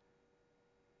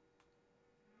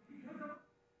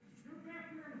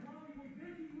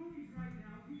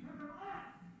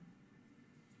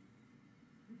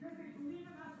 Because they believe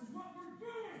in us and what we're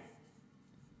doing.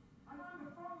 I'm on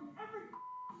the phone with every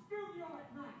studio at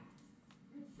night.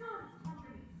 Insurance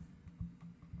companies.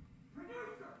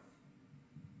 Producers.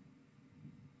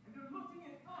 And they're looking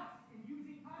at us and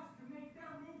using us to make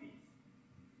their movies.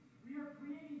 We are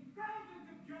creating thousands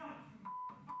of jobs.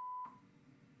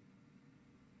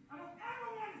 I don't ever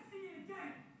want to see it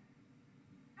again.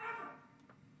 Ever.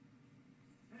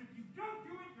 And if you don't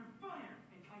do it, you're fired.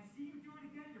 And I see you do it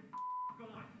again, you're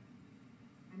gone.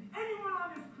 And anyone on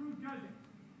this crew does it.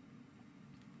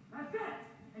 That's it.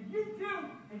 And you too.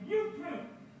 And you too.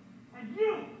 And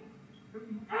you. If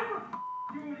you ever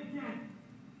do it again.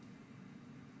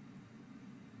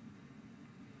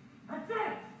 That's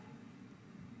it.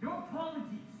 No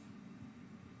apologies.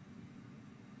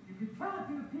 You can tell it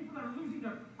to the people that are losing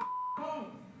their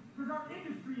homes because our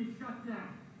industry is shut down.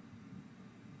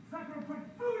 It's not going to put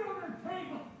food on their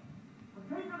table or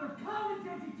pay for their college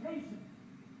education.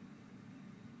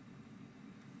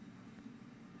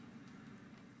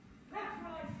 That's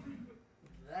what I sleep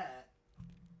with. That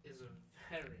is a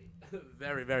very,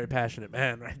 very, very passionate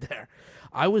man right there.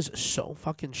 I was so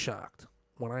fucking shocked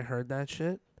when I heard that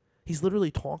shit. He's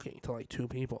literally talking to like 2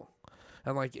 people.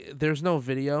 And like, there's no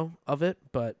video of it,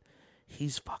 but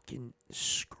he's fucking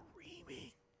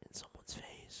screaming in someone's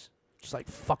face. Just like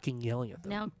fucking yelling at them.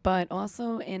 Now, But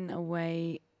also, in a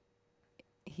way,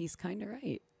 he's kind of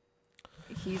right.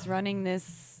 He's running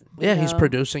this. Yeah, you he's know,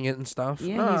 producing it and stuff.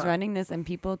 Yeah, he's running this, and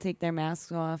people take their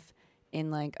masks off.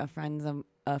 In like a friend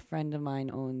of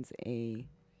mine owns a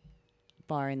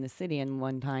bar in the city, and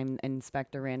one time an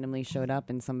inspector randomly showed up,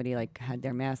 and somebody like had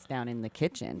their mask down in the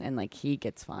kitchen, and like he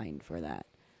gets fined for that.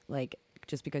 Like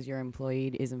just because your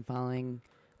employee isn't following,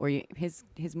 or his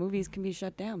movies can be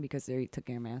shut down because they took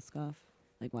their mask off.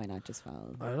 Like, why not just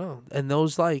follow? I know. And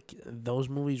those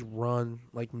movies run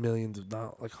like millions of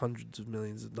dollars, like hundreds of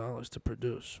millions of dollars to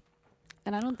produce.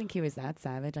 And I don't think he was that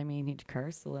savage. I mean, he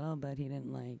cursed a little, but he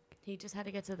didn't like. he just had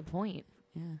to get to the point.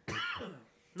 Yeah.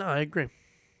 No, I agree.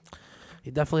 He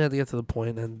definitely had to get to the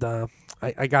point, and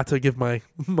I got to give my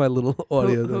little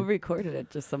audio. Who recorded it?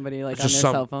 Just somebody like on Just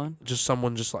their cell phone. Just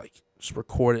someone just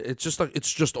record it. It's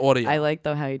just audio. I like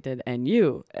though how he did and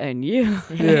you. Yeah.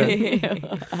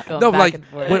 Going No, back like and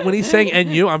forth. when he's saying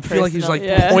 "and you," I'm feeling like he's like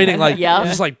Personal, yeah. pointing, like Yep.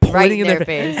 just like Right pointing in in their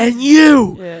face. face. And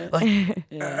you, Yeah. like,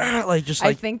 Yeah. like just I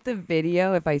like think the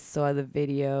video, if I saw the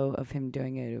video of him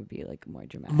doing it, it would be like more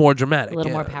dramatic. more dramatic, a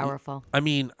little more yeah. powerful. I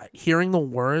mean, hearing the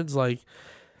words like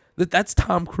that's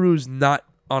Tom Cruise not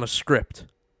on a script.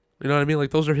 You know what I mean? Like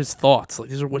those are his thoughts. Like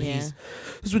these are what Yeah. this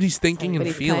is what he's thinking But and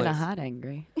he's feeling. kind of hot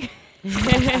angry.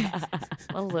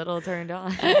 A little turned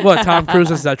on. What, Tom Cruise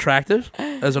is attractive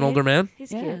as an older man?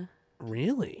 He's Yeah. cute.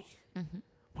 Really? Mm-hmm.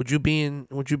 Would you be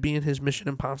in his Mission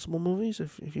Impossible movies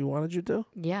if you wanted you to?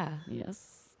 Yeah.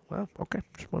 Yes. Well, okay.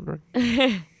 Just wondering.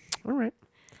 All right.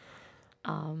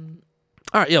 Um.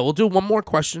 All right, yeah, we'll do one more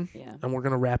question Yeah. and we're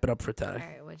gonna wrap it up for All today.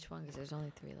 right. which one because there's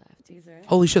only 3 left. These are.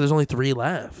 Holy shit, there's only 3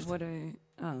 left. What are?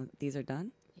 Oh, these are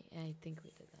done. Yeah, I think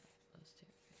we did that. Those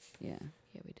 2. Yeah.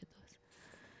 Yeah, we did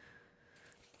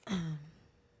those.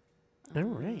 All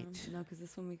right. No, because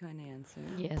this one we kind of answered.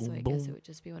 Yeah, so Boom, I guess boom. it would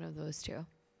just be one of those 2.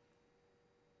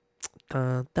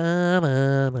 Da, da,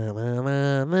 ba, ba, ba,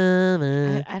 ba, ba,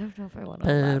 ba. I don't know if I want to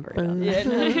elaborate on that.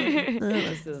 Yeah, no.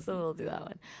 Let's do this So we'll do that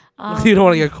one. You don't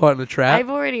want to get caught in a trap. I've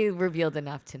already revealed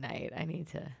enough tonight. I need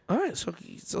to All right, so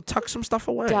tuck some stuff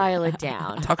away. dial it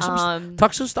down. Tuck some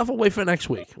tuck some stuff away for next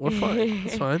week. We're fine.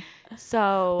 It's fine.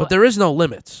 So But there is no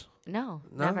limits. no,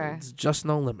 No, never. it's just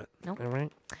no limit. Nope. All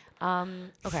right.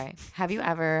 Okay. Have you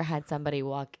ever had somebody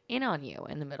walk in on you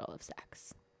in the middle of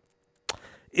sex?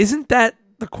 Isn't that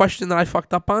the question that I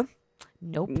fucked up on?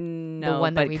 Nope. No,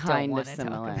 one that but we don't kind wanna of talk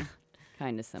similar. about.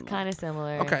 Kind of similar. Kind of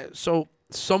similar. Okay, so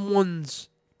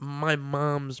my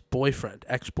mom's boyfriend,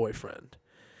 ex-boyfriend.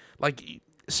 Like,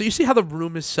 so you see how the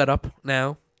room is set up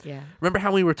now? Yeah. Remember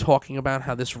how we were talking about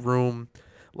how this room,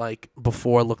 like,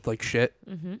 before looked like shit?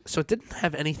 Mm-hmm. So it didn't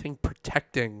have anything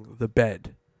protecting the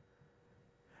bed.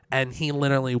 And he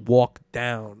literally walked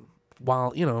down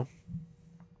while,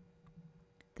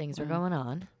 Things were Wow. going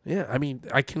on. yeah, I mean,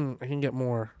 I can get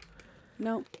more.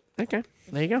 No, Okay,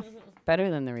 there you go. better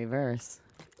than the reverse.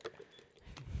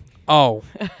 Oh,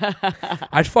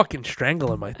 I'd fucking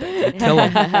strangle him, I think. I'd kill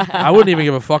him. I wouldn't even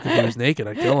give a fuck if he was naked.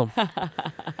 I'd kill him.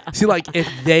 See, like, if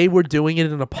they were doing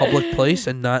it in a public place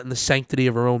and not in the sanctity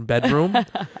of her own bedroom,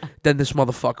 then this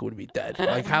motherfucker would be dead.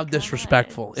 Like, how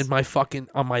disrespectful. In my fucking,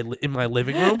 in my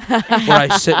living room, where I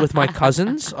sit with my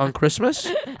cousins on Christmas?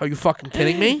 Are you fucking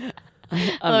kidding me?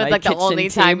 On my like the kitchen only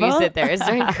time you table? sit there is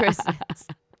during Christmas.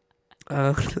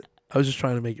 I was just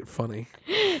trying to make it funny.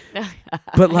 No,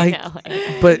 But, I like, know.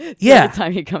 but, By yeah. the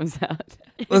time he comes out.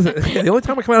 Listen, the only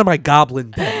time I come out of my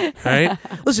goblin den, all right?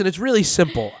 Listen, it's really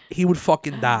simple. He would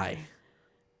fucking die.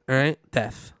 All right?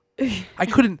 Death. I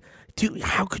couldn't. Dude,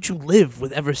 how could you live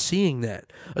with ever seeing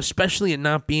that? Especially it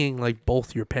not being like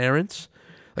both your parents.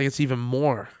 Like, it's even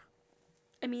more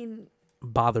I mean,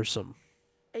 bothersome.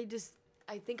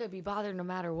 I think I'd be bothered no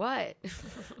matter what.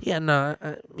 Yeah, no,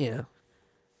 yeah.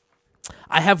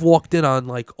 I have walked in on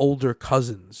like older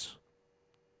cousins.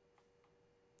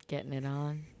 Getting it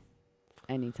on.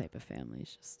 Any type of family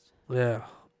is just. Yeah.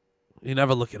 You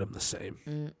never look at them the same.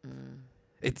 Mm-mm.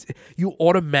 It's you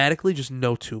automatically just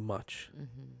know too much.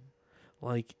 Mm-hmm.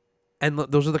 Like, and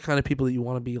those are the kind of people that you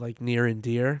want to be like near and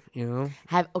dear, you know?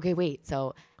 Wait.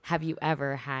 So, have you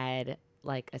ever had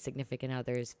like a significant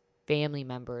other's family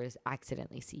members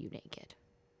accidentally see you naked?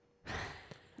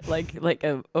 Like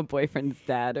a boyfriend's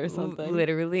dad or something.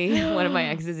 Literally, one of my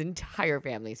ex's entire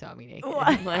family saw me naked.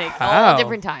 What? Like How? all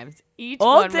different times. Each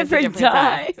All one was a different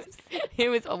time. times. It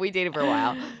was. We dated for a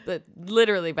while, but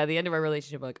literally by the end of our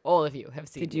relationship, like all of you have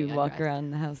seen. Did you me walk undressed.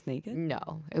 around the house naked?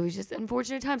 No, it was just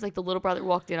unfortunate times. Like the little brother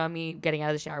walked in on me getting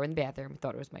out of the shower in the bathroom.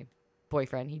 Thought it was my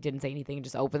boyfriend. He didn't say anything.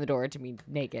 Just opened the door to me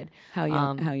naked. How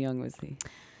young was he?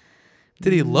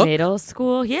 Did he look? Middle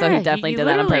school? Yeah. So he definitely did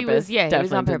that on literally purpose. Was, yeah, he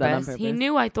was on Definitely did that on purpose. He purpose.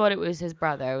 knew I thought it was his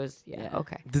brother. I was Yeah.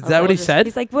 okay. Is I that was what he just- said?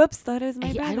 He's like, whoops, thought it was my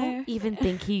I brother. don't even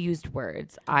think he used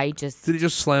words. I just Did he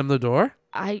just slam the door?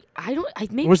 I don't I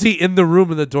maybe Was he in the room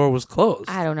and the door was closed?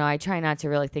 I don't know. I try not to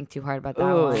really think too hard about that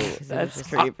Ooh, one. 'cause it was that's just-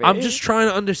 creepy. I'm just trying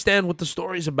to understand what the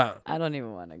story's about. I don't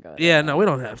even want to go. Yeah, there. no, we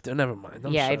don't have to. Never mind.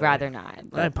 I'm yeah, sorry. I'd rather not.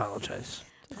 I apologize.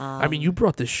 I mean, Um, you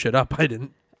brought this shit up. I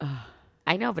didn't.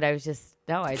 I know, but I was just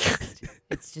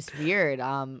it's just weird.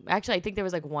 Actually, I think there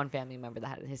was like one family member that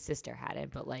had it. His sister had it,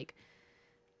 but like,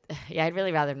 yeah, I'd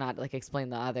really rather not like explain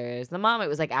the others. The mom, it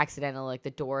was like accidental. Like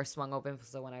the door swung open,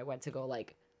 so when I went to go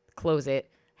like close it,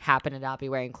 happened to not be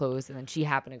wearing clothes, and then she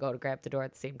happened to go to grab the door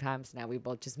at the same time. So now we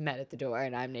both just met at the door,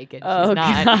 and I'm naked. Oh, She's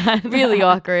not. God. Really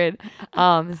awkward.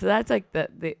 So that's like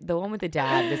the one with the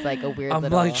dad was like a weird I'm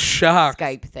little like shocked.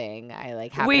 Skype thing. I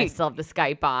like happened Wait. to still have the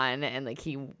Skype on, and like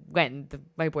he went in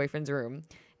my boyfriend's room,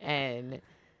 and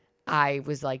I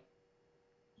was like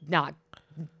not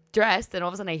dressed, and all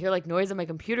of a sudden I hear like noise on my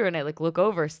computer, and I like look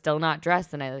over, still not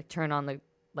dressed, and I like turn on the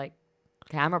like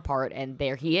camera part, and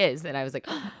there he is, and I was like,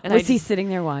 and Was I he just- sitting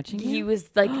there watching He you? was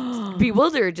like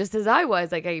bewildered, just as I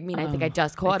was. Like I mean, I think I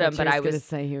just caught him, but I gonna was.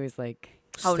 say he was like.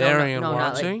 Oh, Staring and not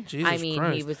like- watching. Jesus I mean,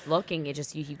 Christ. he was looking. It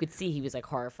just you could see he was like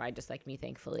horrified, just like me.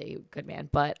 Thankfully, good man.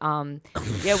 But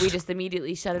yeah, we just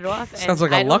immediately shut it off. And Sounds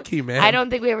like I a don't- lucky man. I don't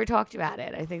think we ever talked about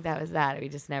it. I think that was that. We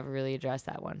just never really addressed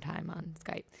that one time on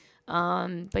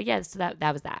Skype. But yeah, so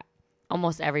that was that.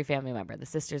 Almost every family member. The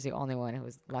sister's the only one who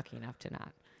was lucky enough to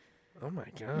not. Oh my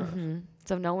god.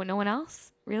 So no one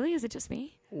else. Really? Is it just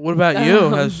me? What about you?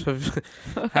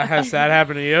 Has that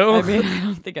happened to you? I mean, I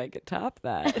don't think I could top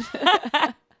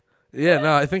that. Yeah,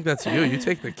 no, I think that's you. You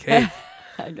take the cake.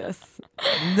 I guess.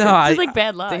 No, I Just like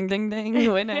bad luck. Ding, ding,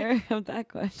 ding. Winner of that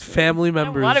question. family I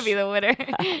members. want to be the winner.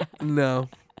 No.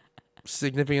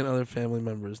 Significant other family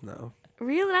members, no.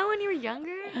 Really? Not when you were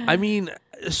younger? I mean,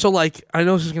 so like I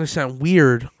know this is gonna sound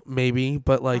weird, maybe,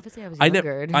 but like Obviously, I was I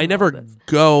younger. I never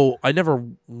I never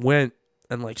went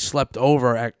and like slept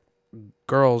over at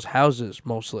girls' houses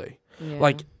mostly. Yeah.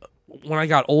 Like when I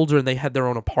got older and they had their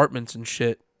own apartments and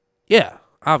shit. Yeah,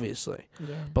 obviously.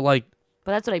 Yeah. But like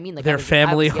But that's what I mean. Like their I was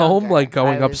family home, younger. like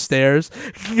going upstairs,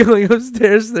 going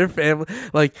upstairs to their family.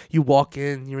 Like you walk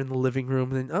in, you're in the living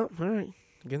room, and then oh, all right,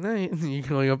 good night. And you're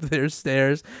going up their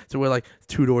stairs to where like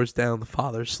 2 doors down, the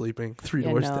father's sleeping, 3 Yeah,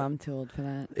 doors no, down. I'm too old for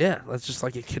that. Yeah, that's just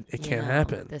like it can't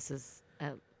happen. This is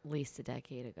at least a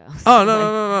decade ago. Oh so, no, like,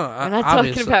 no, no, no! We're not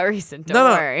Obviously. talking about recent. Don't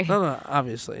no, worry. no,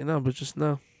 obviously, no, but just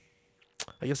no.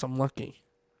 I guess I'm lucky.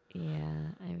 Yeah,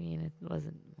 I mean, it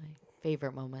wasn't my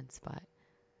favorite moments, but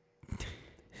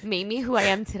made me who I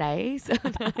am today. So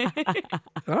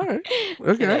All right,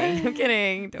 okay. I'm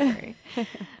kidding. Don't worry.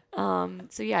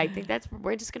 So yeah, I think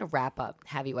we're just gonna wrap up.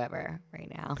 Have you ever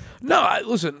right now? No,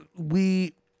 listen,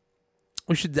 we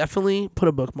should definitely put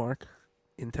a bookmark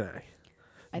in today.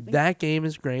 I think. That game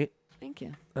is great, Thank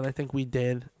you. and I think we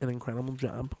did an incredible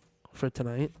job for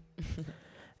tonight.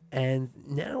 And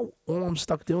now all I'm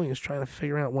stuck doing is trying to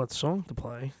figure out what song to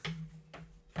play.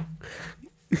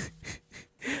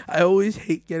 I always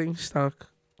hate getting stuck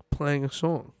playing a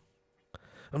song.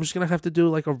 I'm just going to have to do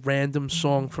like a random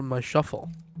song from my shuffle.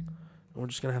 And we're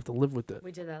just going to have to live with it.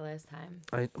 We did that last time.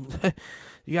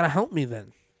 You got to help me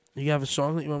then. You have a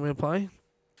song that you want me to play?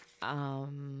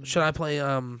 Should I play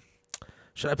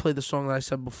the song that I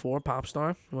said before, Pop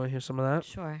Star? You want to hear some of that?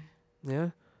 Sure. Yeah?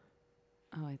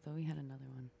 Oh, I thought we had another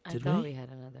one. I Did thought we? we had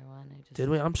another one. I just Did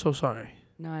we? I'm so sorry.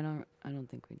 No, I don't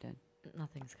think we did.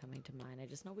 Nothing's coming to mind. I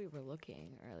just know we were looking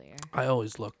earlier. I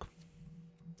always look.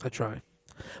 I try.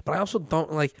 But I also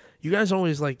don't, like, you guys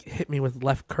always, like, hit me with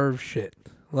left curve shit.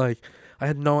 Like, I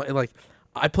had no, like,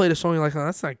 I played a song, you're like, oh,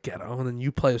 that's not ghetto. And then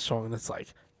you play a song, and it's, like,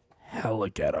 hella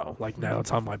ghetto. Like, now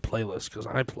it's on my playlist because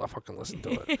I fucking listen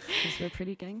to it. Because we're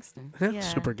pretty gangster. Yeah, Yeah.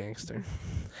 super gangster.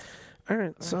 All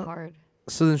right, We're hard.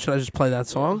 so then should I just play that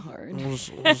song? Hard. We'll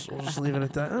just leave it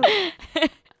at that.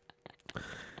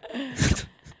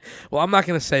 Well, I'm not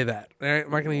going to say that. All right?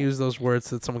 I'm not going to use those words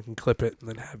so that someone can clip it and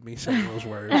then have me saying those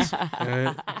words. All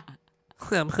right?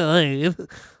 I'm not going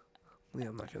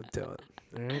to do it.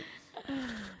 All right?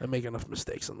 I make enough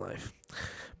mistakes in life.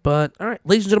 But, all right,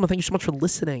 ladies and gentlemen, thank you so much for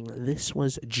listening. This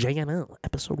was JNL,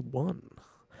 episode 1.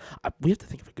 We have to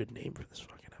think of a good name for this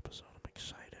fucking episode. I'm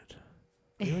excited.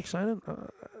 Are you excited?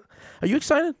 Are you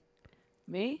excited?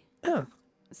 Me? Yeah.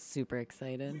 Super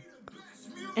excited.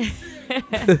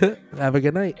 Have a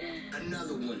good night.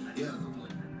 Another one, yeah.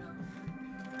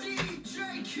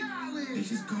 DJ Khaled.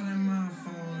 Bitches calling my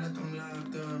phone like I'm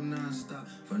locked up nonstop.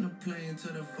 From the plane to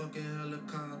the fucking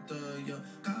helicopter, yeah.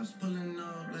 Cops pulling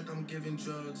up like I'm giving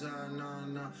drugs.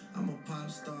 Nah. I'm a pop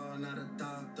star, not a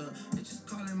doctor. Bitches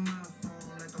calling my phone.